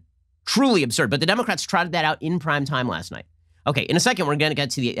contention. Truly absurd. But the Democrats trotted that out in prime time last night. Okay, in a second, we're going to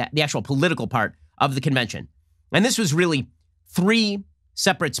get to the actual political part of the convention. And this was really 3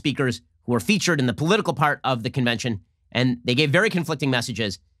 separate speakers who were featured in the political part of the convention, and they gave very conflicting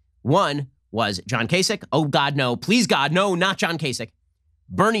messages. One was John Kasich. Oh, God, no. Please, God, no, not John Kasich.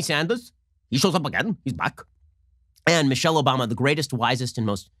 Bernie Sanders. He shows up again. He's back. And Michelle Obama, the greatest, wisest, and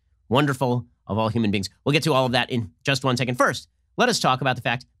most wonderful of all human beings. We'll get to all of that in just one second. First, let us talk about the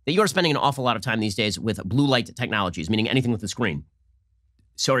fact that you are spending an awful lot of time these days with blue light technologies, meaning anything with a screen.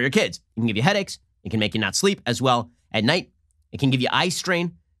 So are your kids. It can give you headaches. It can make you not sleep as well at night. It can give you eye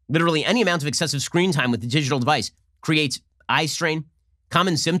strain. Literally any amount of excessive screen time with the digital device creates eye strain.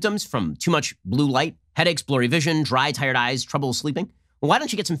 Common symptoms from too much blue light: headaches, blurry vision, dry, tired eyes, trouble sleeping. Well, why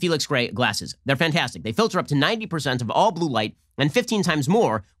don't you get some Felix Gray glasses? They're fantastic. They filter up to 90% of all blue light and 15 times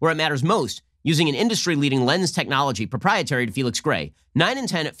more where it matters most, using an industry-leading lens technology proprietary to Felix Gray. 9 in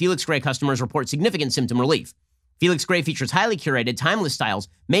 10 Felix Gray customers report significant symptom relief. Felix Gray features highly curated, timeless styles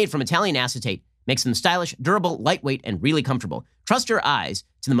made from Italian acetate, makes them stylish, durable, lightweight, and really comfortable. Trust your eyes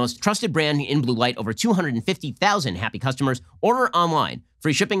to the most trusted brand in blue light. Over 250,000 happy customers. Order online.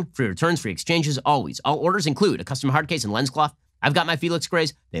 Free shipping, free returns, free exchanges, always. All orders include a custom hard case and lens cloth. I've got my Felix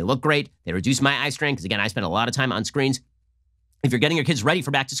Grays. They look great. They reduce my eye strain because, again, I spend a lot of time on screens. If you're getting your kids ready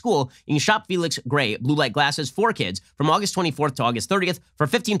for back to school, you can shop Felix Gray blue light glasses for kids from August 24th to August 30th for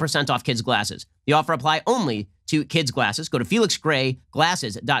 15% off kids' glasses. The offer apply only to kids' glasses. Go to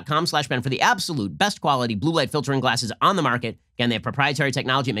felixgrayglasses.com/Ben for the absolute best quality blue light filtering glasses on the market. Again, they have proprietary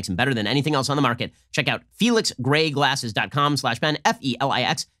technology. It makes them better than anything else on the market. Check out felixgrayglasses.com/Ben,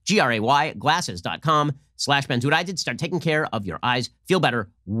 FELIXGRAY, glasses.com/Ben. Do what I did. Start taking care of your eyes. Feel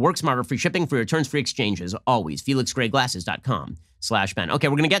better. Work smarter. Free shipping, free returns, free exchanges. Always. felixgrayglasses.com/Ben. Okay,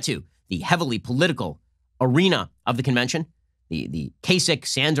 we're going to get to the heavily political arena of the convention, the Kasich,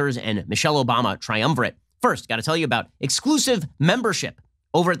 Sanders, and Michelle Obama triumvirate. First, got to tell you about exclusive membership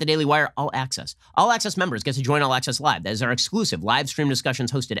over at the Daily Wire All Access. All Access members get to join All Access Live. That is our exclusive live stream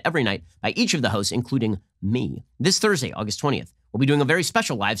discussions hosted every night by each of the hosts, including me. This Thursday, August 20th, we'll be doing a very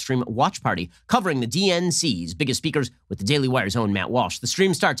special live stream watch party covering the DNC's biggest speakers with the Daily Wire's own Matt Walsh. The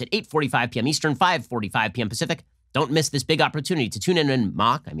stream starts at 8:45 p.m. Eastern, 5:45 p.m. Pacific. Don't miss this big opportunity to tune in and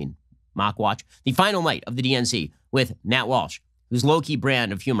mock watch the final night of the DNC with Matt Walsh, whose low-key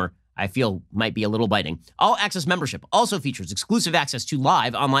brand of humor I feel might be a little biting. All Access membership also features exclusive access to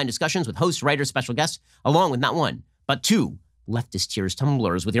live online discussions with hosts, writers, special guests, along with not one, but 2 leftist tears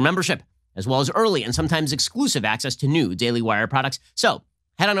tumblers with your membership, as well as early and sometimes exclusive access to new Daily Wire products. So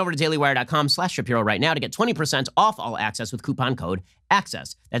head on over to dailywire.com/Shapiro right now to get 20% off All Access with coupon code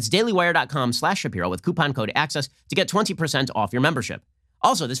ACCESS. That's dailywire.com/Shapiro with coupon code ACCESS to get 20% off your membership.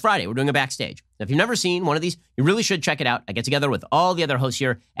 Also, this Friday, we're doing a backstage. Now, if you've never seen one of these, you really should check it out. I get together with all the other hosts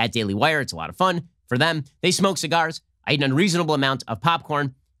here at Daily Wire. It's a lot of fun for them. They smoke cigars. I eat an unreasonable amount of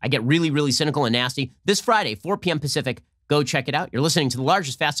popcorn. I get really, really cynical and nasty. This Friday, 4 p.m. Pacific, go check it out. You're listening to the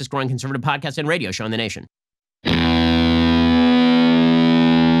largest, fastest growing conservative podcast and radio show in the nation.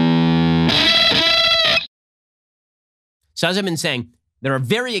 So as I've been saying, there are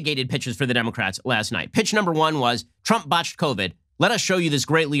variegated pitches for the Democrats last night. Pitch number 1 was Trump botched COVID. Let us show you this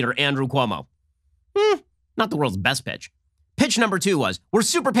great leader, Andrew Cuomo. Not the world's best pitch. Pitch number 2 was, we're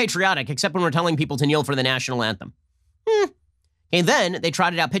super patriotic, except when we're telling people to kneel for the national anthem. And then they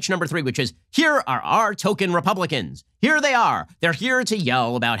trotted out pitch number 3, which is, here are our token Republicans. Here they are. They're here to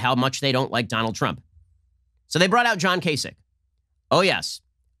yell about how much they don't like Donald Trump. So they brought out John Kasich. Oh, yes.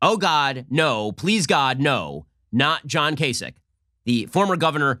 Oh, God, no. Please, God, no. Not John Kasich, the former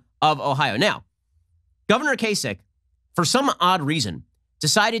governor of Ohio. Now, Governor Kasich, for some odd reason,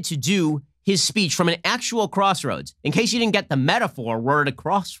 decided to do his speech from an actual crossroads. In case you didn't get the metaphor, we're at a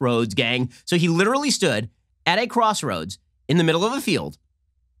crossroads, gang. So he literally stood at a crossroads in the middle of a field,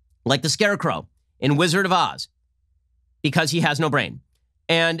 like the Scarecrow in Wizard of Oz, because he has no brain.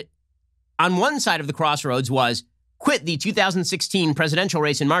 And on one side of the crossroads was quit the 2016 presidential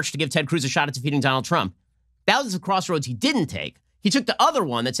race in March to give Ted Cruz a shot at defeating Donald Trump. That was the crossroads he didn't take. He took the other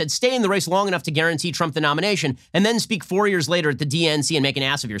one that said stay in the race long enough to guarantee Trump the nomination and then speak 4 years later at the DNC and make an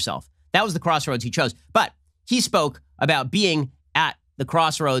ass of yourself. That was the crossroads he chose. But he spoke about being at the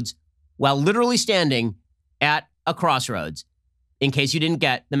crossroads while literally standing at a crossroads, in case you didn't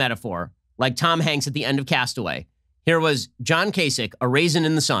get the metaphor, like Tom Hanks at the end of Castaway. Here was John Kasich, a raisin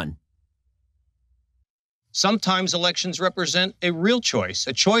in the sun. Sometimes elections represent a real choice,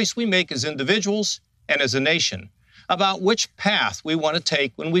 a choice we make as individuals and as a nation about which path we want to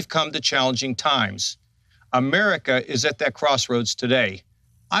take when we've come to challenging times. America is at that crossroads today.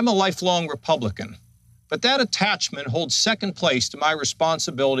 I'm a lifelong Republican, but that attachment holds second place to my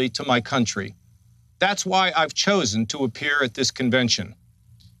responsibility to my country. That's why I've chosen to appear at this convention.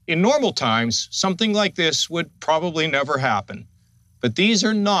 In normal times, something like this would probably never happen. But these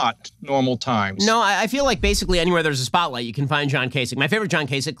are not normal times. No, I feel like basically anywhere there's a spotlight, you can find John Kasich. My favorite John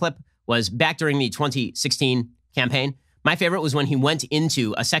Kasich clip was back during the 2016 campaign. My favorite was when he went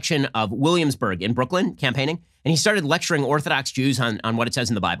into a section of Williamsburg in Brooklyn campaigning, and he started lecturing Orthodox Jews on what it says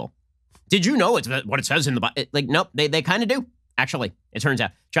in the Bible. Did you know it's what it says in the Bible? Like, nope, they kind of do. Actually, it turns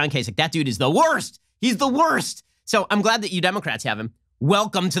out. John Kasich, that dude is the worst. He's the worst. So I'm glad that you Democrats have him.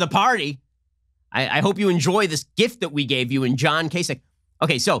 Welcome to the party. I hope you enjoy this gift that we gave you in John Kasich.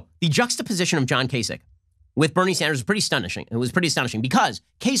 Okay, so the juxtaposition of John Kasich with Bernie Sanders was pretty astonishing. It was pretty astonishing because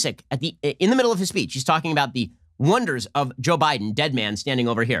Kasich, in the middle of his speech, he's talking about the wonders of Joe Biden, dead man standing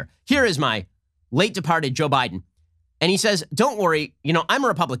over here. Here is my late departed Joe Biden. And he says, don't worry, I'm a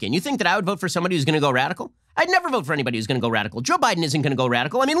Republican. You think that I would vote for somebody who's going to go radical? I'd never vote for anybody who's going to go radical. Joe Biden isn't going to go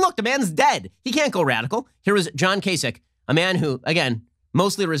radical. I mean, look, the man's dead. He can't go radical. Here was John Kasich, a man who, again,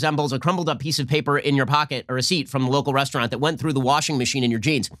 mostly resembles a crumbled up piece of paper in your pocket, a receipt from the local restaurant that went through the washing machine in your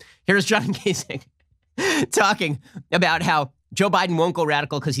jeans. Here's John Kasich talking about how Joe Biden won't go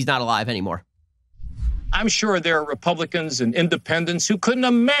radical because he's not alive anymore. I'm sure there are Republicans and independents who couldn't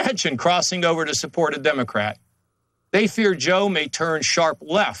imagine crossing over to support a Democrat. They fear Joe may turn sharp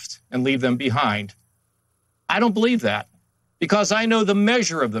left and leave them behind. I don't believe that because I know the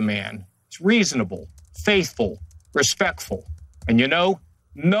measure of the man. It's reasonable, faithful, respectful. And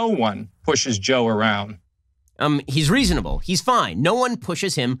no one pushes Joe around. He's reasonable. He's fine. No one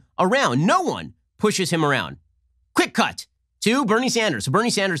pushes him around. No one pushes him around. Quick cut to Bernie Sanders. So Bernie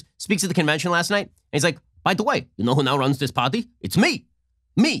Sanders speaks at the convention last night. And he's like, by the way, you know who now runs this party? It's me.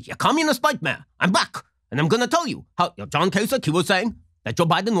 Me, a communist nightmare. I'm back. And I'm going to tell you how John Kasich, he was saying that Joe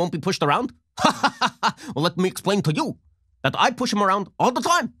Biden won't be pushed around. Well, let me explain to you that I push him around all the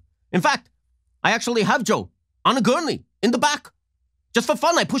time. In fact, I actually have Joe on a gurney in the back. Just for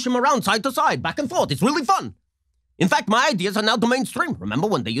fun, I push him around side to side, back and forth. It's really fun. In fact, my ideas are now the mainstream. Remember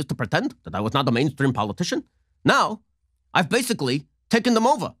when they used to pretend that I was not a mainstream politician? Now, I've basically taken them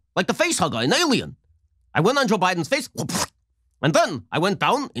over, like the face hugger in Alien. I went on Joe Biden's face, and then I went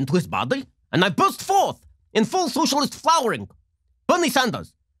down into his body, and I burst forth in full socialist flowering. Bernie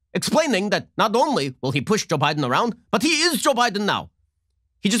Sanders, explaining that not only will he push Joe Biden around, but he is Joe Biden now.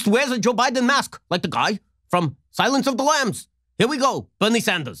 He just wears a Joe Biden mask, like the guy from Silence of the Lambs. Here we go, Bernie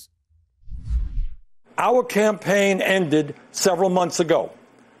Sanders. Our campaign ended several months ago,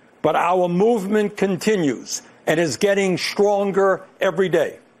 but our movement continues and is getting stronger every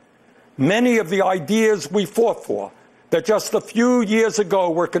day. Many of the ideas we fought for that just a few years ago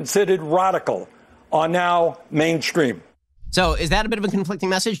were considered radical are now mainstream. So is that a bit of a conflicting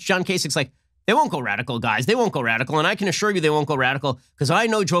message? John Kasich's like, they won't go radical, guys. They won't go radical. And I can assure you they won't go radical because I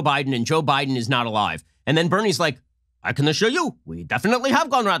know Joe Biden and Joe Biden is not alive. And then Bernie's like, I can assure you, we definitely have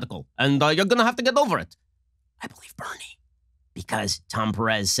gone radical, and you're going to have to get over it. I believe Bernie, because Tom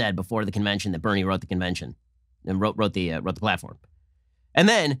Perez said before the convention that Bernie wrote the convention and wrote the platform. And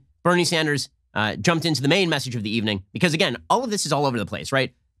then Bernie Sanders jumped into the main message of the evening because, again, all of this is all over the place,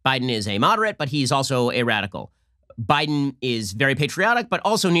 right? Biden is a moderate, but he's also a radical. Biden is very patriotic, but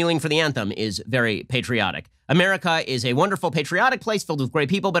also kneeling for the anthem is very patriotic. America is a wonderful, patriotic place filled with great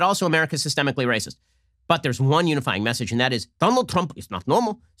people, but also America is systemically racist. But there's one unifying message, and that is Donald Trump is not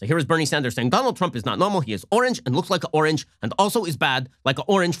normal. So here is Bernie Sanders saying Donald Trump is not normal. He is orange and looks like an orange and also is bad, like an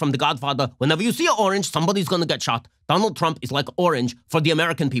orange from The Godfather. Whenever you see an orange, somebody's going to get shot. Donald Trump is like orange for the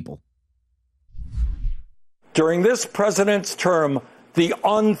American people. During this president's term, the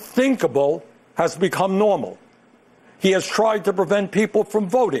unthinkable has become normal. He has tried to prevent people from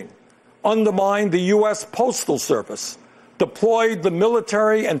voting, undermined the U.S. Postal Service, deployed the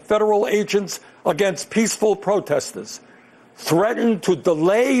military and federal agents against peaceful protesters, threatened to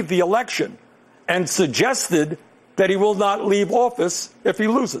delay the election, and suggested that he will not leave office if he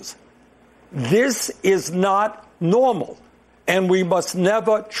loses. This is not normal, and we must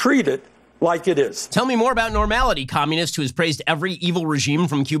never treat it like it is. Tell me more about normality, communist who has praised every evil regime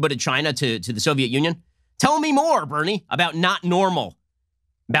from Cuba to China to the Soviet Union. Tell me more, Bernie, about not normal.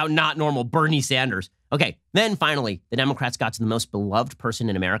 About not normal, Bernie Sanders. Okay, then finally, the Democrats got to the most beloved person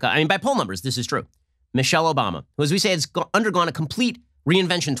in America. I mean, by poll numbers, this is true. Michelle Obama, who, as we say, has undergone a complete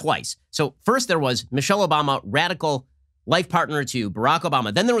reinvention twice. So first there was Michelle Obama, radical life partner to Barack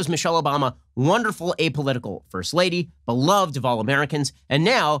Obama. Then there was Michelle Obama, wonderful apolitical first lady, beloved of all Americans. And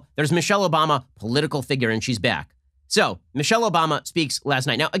now there's Michelle Obama, political figure, and she's back. So Michelle Obama speaks last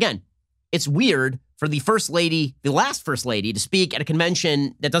night. Now, again, it's weird for the first lady, the last first lady, to speak at a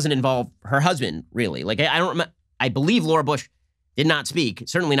convention that doesn't involve her husband, really. Like, I don't remember. I believe Laura Bush did not speak,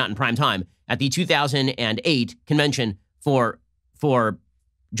 certainly not in prime time, at the 2008 convention for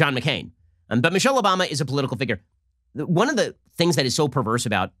John McCain. But Michelle Obama is a political figure. One of the things that is so perverse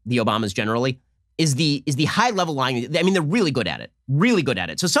about the Obamas generally is the high level lying. I mean, they're really good at it. Really good at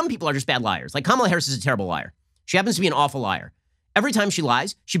it. So some people are just bad liars. Like Kamala Harris is a terrible liar. She happens to be an awful liar. Every time she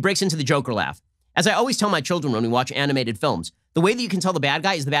lies, she breaks into the Joker laugh. As I always tell my children when we watch animated films, the way that you can tell the bad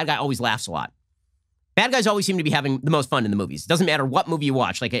guy is the bad guy always laughs a lot. Bad guys always seem to be having the most fun in the movies. It doesn't matter what movie you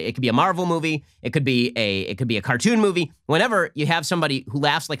watch. Like it could be a Marvel movie, it could be a cartoon movie. Whenever you have somebody who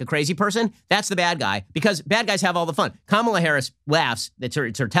laughs like a crazy person, that's the bad guy, because bad guys have all the fun. Kamala Harris laughs. It's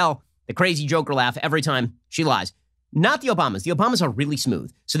her tell, the crazy Joker laugh every time she lies. Not the Obamas. The Obamas are really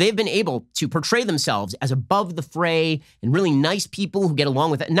smooth. So they've been able to portray themselves as above the fray and really nice people who get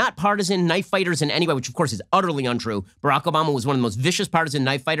along with it. Not partisan knife fighters in any way, which of course is utterly untrue. Barack Obama was one of the most vicious partisan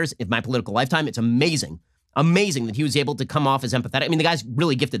knife fighters in my political lifetime. It's amazing. Amazing that he was able to come off as empathetic. I mean, the guy's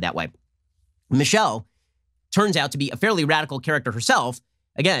really gifted that way. Michelle turns out to be a fairly radical character herself.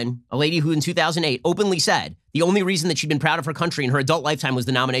 Again, a lady who in 2008 openly said the only reason that she'd been proud of her country in her adult lifetime was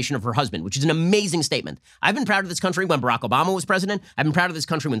the nomination of her husband, which is an amazing statement. I've been proud of this country when Barack Obama was president. I've been proud of this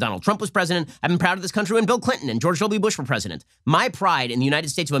country when Donald Trump was president. I've been proud of this country when Bill Clinton and George W. Bush were president. My pride in the United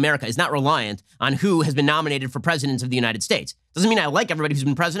States of America is not reliant on who has been nominated for president of the United States. Doesn't mean I like everybody who's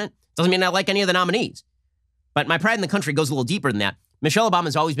been president. Doesn't mean I like any of the nominees. But my pride in the country goes a little deeper than that. Michelle Obama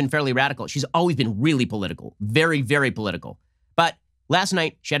has always been fairly radical. She's always been really political, very, very political. But last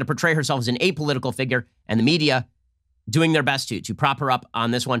night, she had to portray herself as an apolitical figure, and the media doing their best to prop her up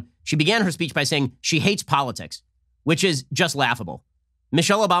on this one. She began her speech by saying she hates politics, which is just laughable.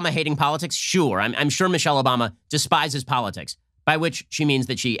 Michelle Obama hating politics? Sure. I'm sure Michelle Obama despises politics, by which she means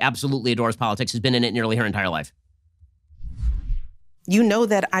that she absolutely adores politics, has been in it nearly her entire life. You know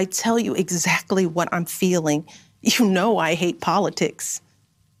that I tell you exactly what I'm feeling. You know I hate politics.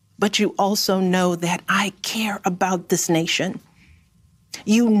 But you also know that I care about this nation.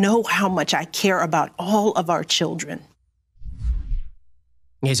 You know how much I care about all of our children.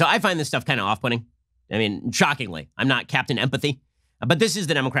 Okay, so I find this stuff kind of off-putting. I mean, shockingly, I'm not Captain Empathy. But this is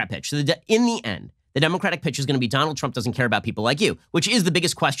the Democrat pitch. So in the end, the Democratic pitch is going to be Donald Trump doesn't care about people like you, which is the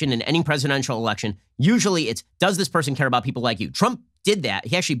biggest question in any presidential election. Usually it's, does this person care about people like you? Trump did that.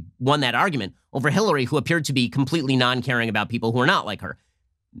 He actually won that argument over Hillary, who appeared to be completely non-caring about people who are not like her.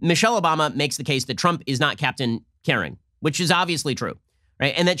 Michelle Obama makes the case that Trump is not Captain Caring, which is obviously true,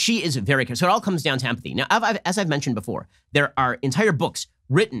 right? And that she is very caring. So it all comes down to empathy. Now, as I've mentioned before, there are entire books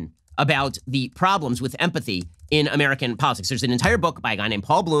written about the problems with empathy in American politics. There's an entire book by a guy named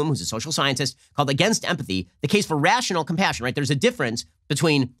Paul Bloom, who's a social scientist, called Against Empathy, the Case for Rational Compassion, right? There's a difference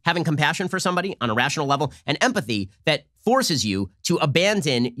between having compassion for somebody on a rational level and empathy that forces you to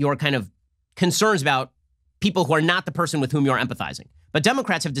abandon your kind of concerns about people who are not the person with whom you're empathizing. But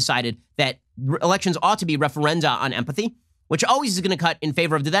Democrats have decided that elections ought to be referenda on empathy, which always is going to cut in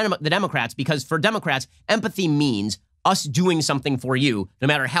favor of the Democrats, because for Democrats, empathy means us doing something for you, no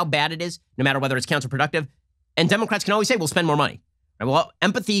matter how bad it is, no matter whether it's counterproductive. And Democrats can always say, we'll spend more money. Right? Well,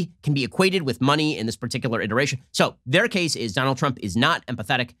 empathy can be equated with money in this particular iteration. So their case is Donald Trump is not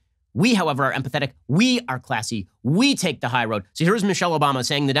empathetic. We, however, are empathetic. We are classy. We take the high road. So here's Michelle Obama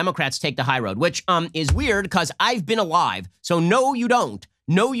saying the Democrats take the high road, which is weird because I've been alive. So no, you don't.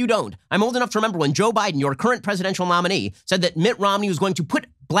 No, you don't. I'm old enough to remember when Joe Biden, your current presidential nominee, said that Mitt Romney was going to put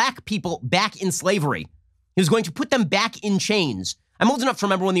black people back in slavery. He was going to put them back in chains. I'm old enough to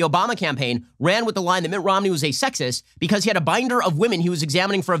remember when the Obama campaign ran with the line that Mitt Romney was a sexist because he had a binder of women he was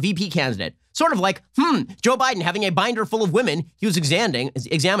examining for a VP candidate. Sort of like, Joe Biden having a binder full of women he was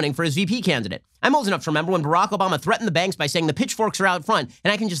examining for his VP candidate. I'm old enough to remember when Barack Obama threatened the banks by saying the pitchforks are out front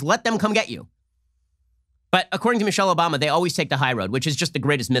and I can just let them come get you. But according to Michelle Obama, they always take the high road, which is just the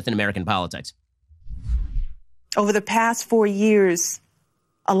greatest myth in American politics. Over the past 4 years,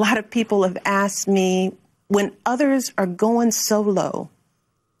 a lot of people have asked me, when others are going so low,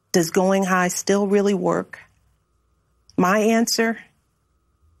 does going high still really work? My answer,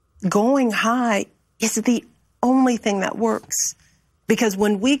 going high is the only thing that works. Because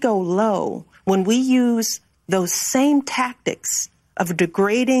when we go low, when we use those same tactics of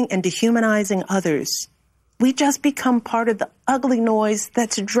degrading and dehumanizing others, we just become part of the ugly noise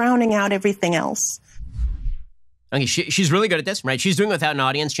that's drowning out everything else. Okay, she's really good at this, right? She's doing it without an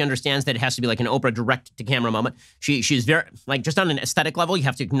audience. She understands that it has to be like an Oprah direct-to-camera moment. She's very, like, just on an aesthetic level, you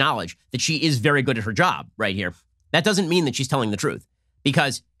have to acknowledge that she is very good at her job right here. That doesn't mean that she's telling the truth.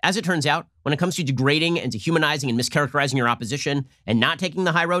 Because, as it turns out, when it comes to degrading and dehumanizing and mischaracterizing your opposition and not taking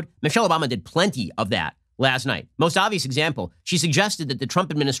the high road, Michelle Obama did plenty of that last night. Most obvious example, she suggested that the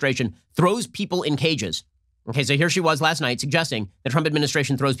Trump administration throws people in cages. Okay, so here she was last night suggesting the Trump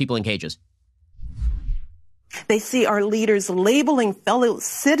administration throws people in cages. They see our leaders labeling fellow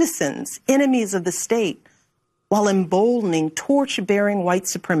citizens enemies of the state while emboldening torch-bearing white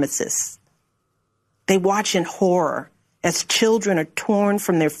supremacists. They watch in horror as children are torn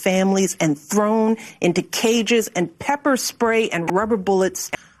from their families and thrown into cages, and pepper spray and rubber bullets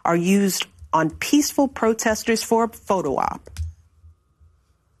are used on peaceful protesters for a photo op.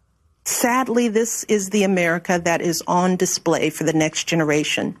 Sadly, this is the America that is on display for the next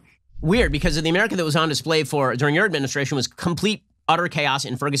generation. Weird, because the America that was on display during your administration was complete, utter chaos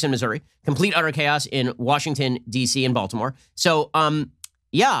in Ferguson, Missouri, complete, utter chaos in Washington, D.C. and Baltimore. So,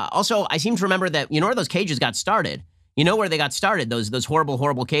 yeah, also, I seem to remember that, where those cages got started. You know where they got started, those horrible,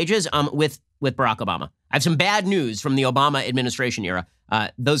 horrible cages? With Barack Obama. I have some bad news from the Obama administration era.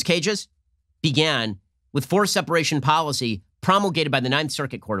 Those cages began with forced separation policy promulgated by the Ninth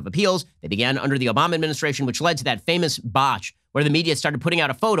Circuit Court of Appeals. They began under the Obama administration, which led to that famous botch where the media started putting out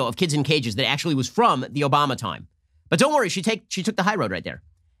a photo of kids in cages that actually was from the Obama time. But don't worry, she took the high road right there.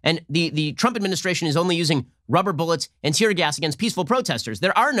 And the Trump administration is only using rubber bullets and tear gas against peaceful protesters.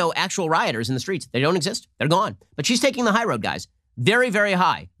 There are no actual rioters in the streets. They don't exist. They're gone. But she's taking the high road, guys. Very, very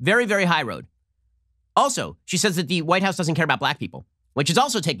high. Very, very high road. Also, she says that the White House doesn't care about black people, which is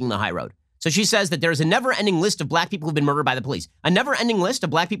also taking the high road. So she says that there's a never-ending list of black people who've been murdered by the police. A never-ending list of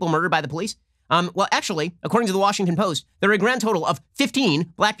black people murdered by the police? Well, actually, according to the Washington Post, there are a grand total of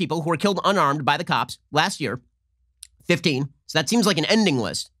 15 black people who were killed unarmed by the cops last year. 15. So that seems like an ending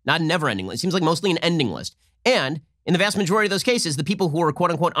list, not a never-ending list. It seems like mostly an ending list. And in the vast majority of those cases, the people who were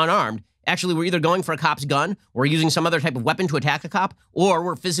quote-unquote unarmed actually were either going for a cop's gun or using some other type of weapon to attack a cop or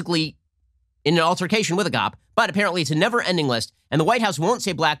were physically in an altercation with a cop. But apparently it's a never-ending list, and the White House won't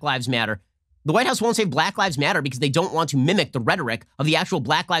say Black Lives Matter. The White House won't say Black Lives Matter because they don't want to mimic the rhetoric of the actual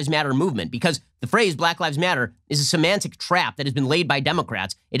Black Lives Matter movement, because the phrase Black Lives Matter is a semantic trap that has been laid by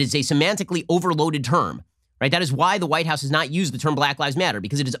Democrats. It is a semantically overloaded term, right? That is why the White House has not used the term Black Lives Matter,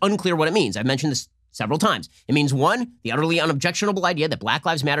 because it is unclear what it means. I've mentioned this several times. It means, one, the utterly unobjectionable idea that Black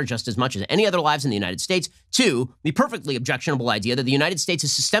lives matter just as much as any other lives in the United States. Two, the perfectly objectionable idea that the United States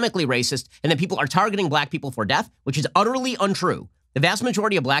is systemically racist and that people are targeting black people for death, which is utterly untrue. The vast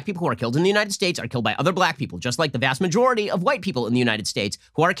majority of black people who are killed in the United States are killed by other black people, just like the vast majority of white people in the United States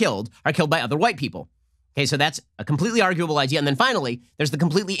who are killed by other white people. Okay, so that's a completely arguable idea. And then finally, there's the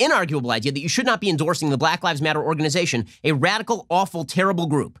completely inarguable idea that you should not be endorsing the Black Lives Matter organization, a radical, awful, terrible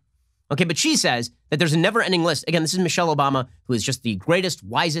group. Okay, but she says that there's a never-ending list. Again, this is Michelle Obama, who is just the greatest,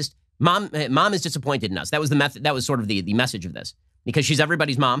 wisest. Mom is disappointed in us. That was the method. That was sort of the message of this, because she's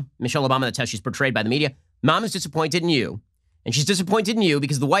everybody's mom. Michelle Obama, that's how she's portrayed by the media. Mom is disappointed in you. And she's disappointed in you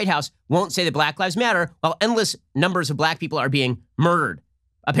because the White House won't say that Black Lives Matter while endless numbers of black people are being murdered,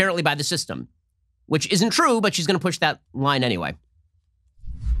 apparently by the system, which isn't true, but she's going to push that line anyway.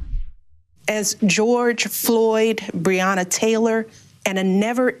 As George Floyd, Breonna Taylor, and a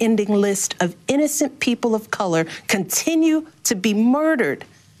never-ending list of innocent people of color continue to be murdered,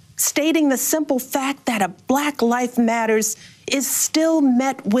 stating the simple fact that a Black Life Matters is still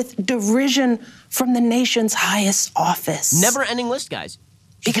met with derision from the nation's highest office. Never-ending list, guys.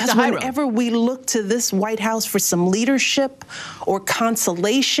 Because whenever we look to this White House for some leadership or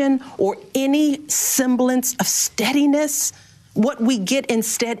consolation or any semblance of steadiness, what we get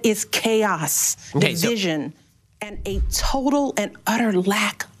instead is chaos, division, and a total and utter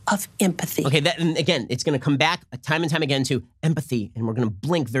lack of empathy. Okay, and again, it's going to come back time and time again to empathy, and we're going to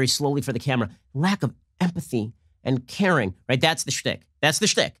blink very slowly for the camera. Lack of empathy and caring, right? That's the shtick. That's the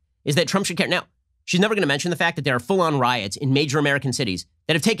shtick, is that Trump should care. Now, she's never going to mention the fact that there are full-on riots in major American cities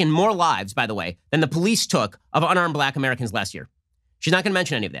that have taken more lives, by the way, than the police took of unarmed black Americans last year. She's not going to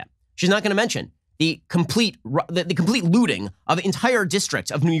mention any of that. She's not going to mention the complete looting of entire districts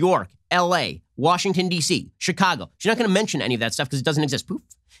of New York, L.A., Washington, D.C., Chicago. She's not going to mention any of that stuff because it doesn't exist. Poof.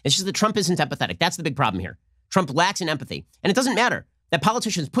 It's just that Trump isn't empathetic. That's the big problem here. Trump lacks in empathy. And it doesn't matter that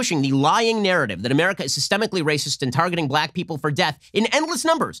politicians pushing the lying narrative that America is systemically racist and targeting black people for death in endless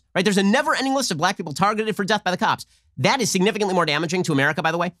numbers, right? There's a never-ending list of black people targeted for death by the cops. That is significantly more damaging to America,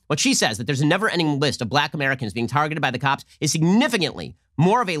 by the way. What she says, that there's a never-ending list of black Americans being targeted by the cops, is significantly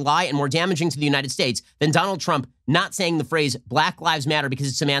more of a lie and more damaging to the United States than Donald Trump not saying the phrase Black Lives Matter because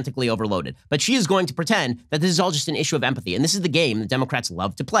it's semantically overloaded. But she is going to pretend that this is all just an issue of empathy. And this is the game that Democrats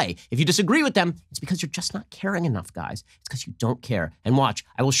love to play. If you disagree with them, it's because you're just not caring enough, guys. It's because you don't care. And watch,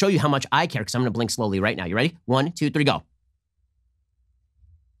 I will show you how much I care because I'm going to blink slowly right now. You ready? 1, 2, 3, go.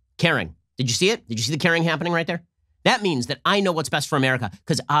 Caring. Did you see it? Did you see the caring happening right there? That means that I know what's best for America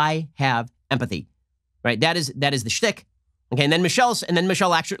because I have empathy, right? That is the shtick. Okay, and then Michelle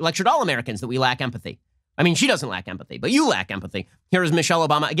lectured all Americans that we lack empathy. I mean, she doesn't lack empathy, but you lack empathy. Here is Michelle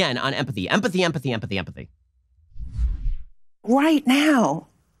Obama again on empathy. Empathy, empathy, empathy, empathy. Right now,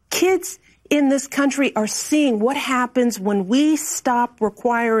 kids in this country are seeing what happens when we stop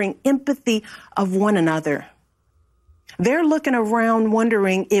requiring empathy of one another. They're looking around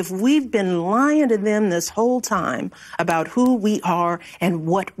wondering if we've been lying to them this whole time about who we are and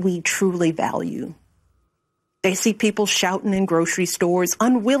what we truly value. They see people shouting in grocery stores,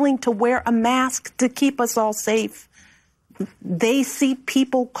 unwilling to wear a mask to keep us all safe. They see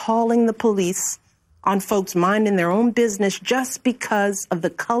people calling the police on folks minding their own business just because of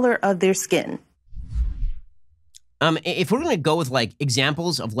the color of their skin. If we're going to go with like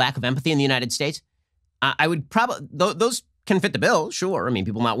examples of lack of empathy in the United States, I would probably, those can fit the bill, sure. I mean,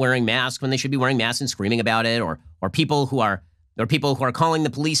 people not wearing masks when they should be wearing masks and screaming about it, or people who are calling the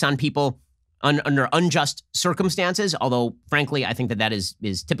police on people under unjust circumstances, although, frankly, I think that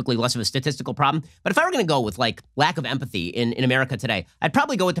is typically less of a statistical problem. But if I were going to go with, like, lack of empathy in America today, I'd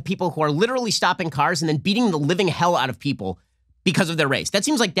probably go with the people who are literally stopping cars and then beating the living hell out of people because of their race. That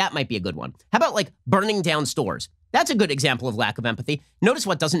seems like that might be a good one. How about, like, burning down stores? That's a good example of lack of empathy. Notice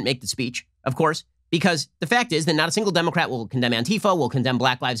what doesn't make the speech, of course, because the fact is that not a single Democrat will condemn Antifa, will condemn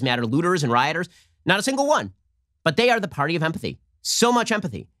Black Lives Matter looters and rioters. Not a single one. But they are the party of empathy. So much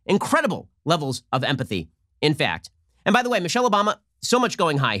empathy. Incredible levels of empathy, in fact. And by the way, Michelle Obama, so much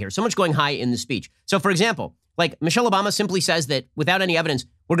going high here, so much going high in the speech. So, for example, like Michelle Obama simply says that without any evidence,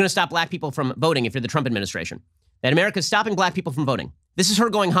 we're going to stop black people from voting if you're the Trump administration. That America's stopping black people from voting. This is her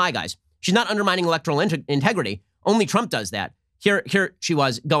going high, guys. She's not undermining electoral integrity. Only Trump does that. Here she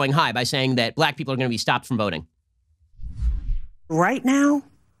was going high by saying that black people are going to be stopped from voting. Right now,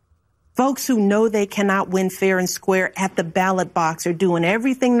 folks who know they cannot win fair and square at the ballot box are doing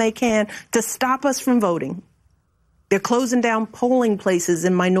everything they can to stop us from voting. They're closing down polling places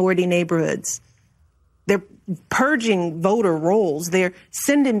in minority neighborhoods. They're purging voter rolls. They're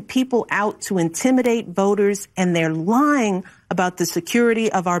sending people out to intimidate voters, and they're lying about the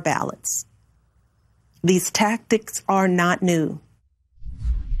security of our ballots. These tactics are not new.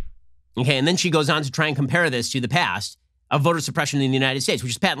 Okay, and then she goes on to try and compare this to the past of voter suppression in the United States,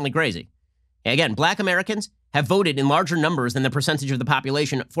 which is patently crazy. Again, black Americans have voted in larger numbers than the percentage of the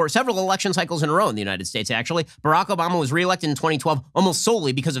population for several election cycles in a row in the United States, actually. Barack Obama was reelected in 2012 almost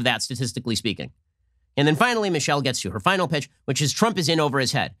solely because of that, statistically speaking. And then finally, Michelle gets to her final pitch, which is Trump is in over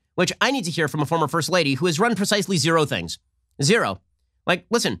his head, which I need to hear from a former first lady who has run precisely zero things. Zero. Like,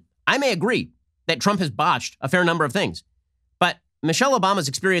 listen, I may agree that Trump has botched a fair number of things, but Michelle Obama's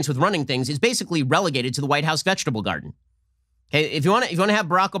experience with running things is basically relegated to the White House vegetable garden. Okay, if you want to have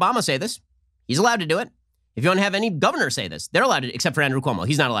Barack Obama say this, he's allowed to do it. If you want to have any governor say this, they're allowed to, except for Andrew Cuomo.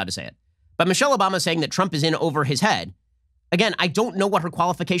 He's not allowed to say it. But Michelle Obama saying that Trump is in over his head, again, I don't know what her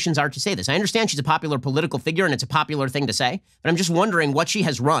qualifications are to say this. I understand she's a popular political figure and it's a popular thing to say, but I'm just wondering what she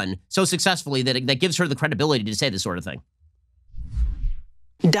has run so successfully that gives her the credibility to say this sort of thing.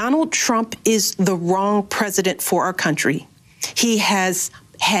 Donald Trump is the wrong president for our country. He has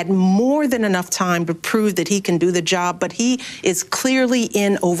had more than enough time to prove that he can do the job, but he is clearly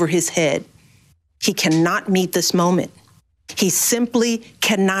in over his head. He cannot meet this moment. He simply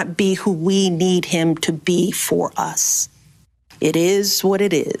cannot be who we need him to be for us. It is what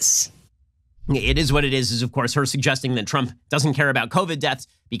it is. It is what it is, of course, her suggesting that Trump doesn't care about COVID deaths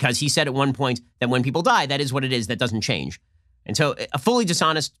because he said at one point that when people die, that is what it is, that doesn't change. And so a fully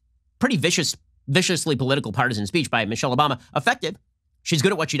dishonest, pretty viciously political partisan speech by Michelle Obama. Effective. She's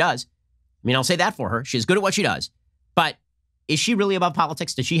good at what she does. I mean, I'll say that for her. She's good at what she does. But is she really above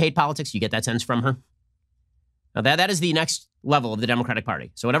politics? Does she hate politics? You get that sense from her? Now, that is the next level of the Democratic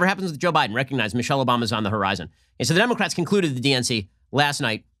Party. So whatever happens with Joe Biden, recognize Michelle Obama's on the horizon. And so the Democrats concluded the DNC last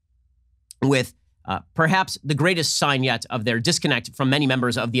night with perhaps the greatest sign yet of their disconnect from many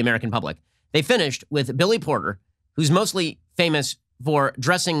members of the American public. They finished with Billy Porter, who's mostly famous for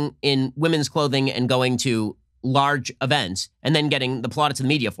dressing in women's clothing and going to large events and then getting the plaudits of the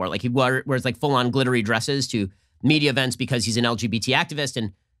media for it. Like he wears like full-on glittery dresses to media events because he's an LGBT activist.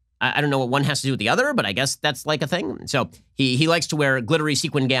 And I don't know what one has to do with the other, but I guess that's like a thing. So he likes to wear glittery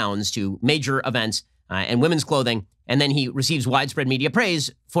sequin gowns to major events and women's clothing. And then he receives widespread media praise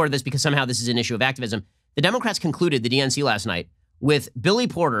for this because somehow this is an issue of activism. The Democrats concluded the DNC last night with Billy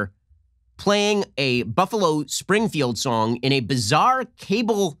Porter playing a Buffalo Springfield song in a bizarre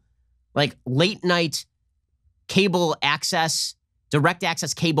cable, like late night cable access, direct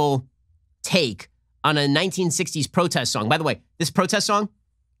access cable take on a 1960s protest song. By the way, this protest song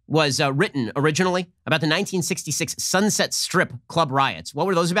was written originally about the 1966 Sunset Strip club riots. What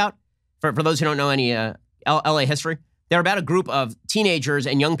were those about? For those who don't know any LA history, they're about a group of teenagers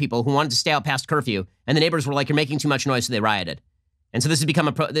and young people who wanted to stay out past curfew, and the neighbors were like, "You're making too much noise," so they rioted. And so this has become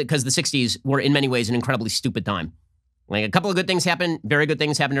because the 60s were in many ways an incredibly stupid time. Like a couple of good things happened, very good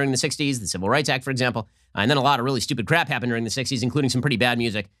things happened during the 60s, the Civil Rights Act, for example, and then a lot of really stupid crap happened during the 60s, including some pretty bad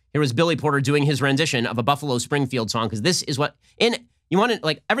music. Here was Billy Porter doing his rendition of a Buffalo Springfield song, because this is what, you want to,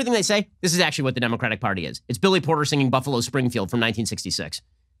 like, everything they say, this is actually what the Democratic Party is. It's Billy Porter singing Buffalo Springfield from 1966.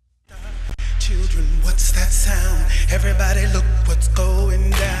 Children, what's that sound? Everybody look what's going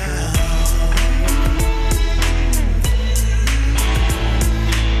down.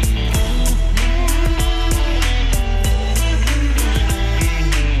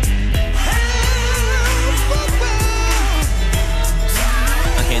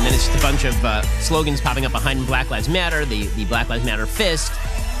 Okay, and then it's just a bunch of slogans popping up behind Black Lives Matter, the Black Lives Matter fist,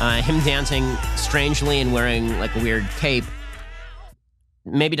 him dancing strangely and wearing like a weird cape.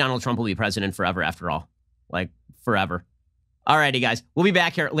 Maybe Donald Trump will be president forever after all. Like, forever. Alrighty, guys. We'll be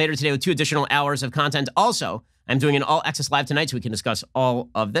back here later today with 2 additional hours of content. Also, I'm doing an All Access Live tonight so we can discuss all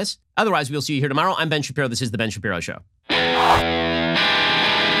of this. Otherwise, we'll see you here tomorrow. I'm Ben Shapiro. This is The Ben Shapiro Show.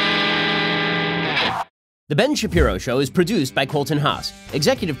 The Ben Shapiro Show is produced by Colton Haas,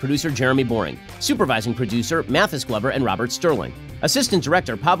 executive producer Jeremy Boring, supervising producer Mathis Glover and Robert Sterling, assistant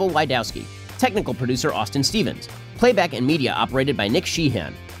director Pavel Wydowski, technical producer Austin Stevens, playback and media operated by Nick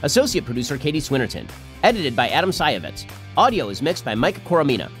Sheehan, associate producer Katie Swinnerton, edited by Adam Sayevitz. Audio is mixed by Mike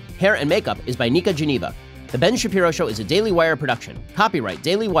Coromina. Hair and makeup is by Nika Geneva. The Ben Shapiro Show is a Daily Wire production. Copyright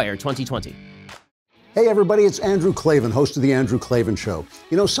Daily Wire 2020. Hey everybody, it's Andrew Klavan, host of The Andrew Klavan Show.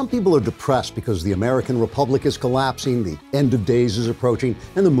 You know, some people are depressed because the American Republic is collapsing, the end of days is approaching,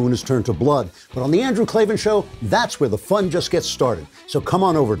 and the moon has turned to blood. But on The Andrew Klavan Show, that's where the fun just gets started. So come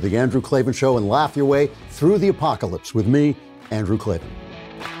on over to The Andrew Klavan Show and laugh your way through the apocalypse with me, Andrew Klavan.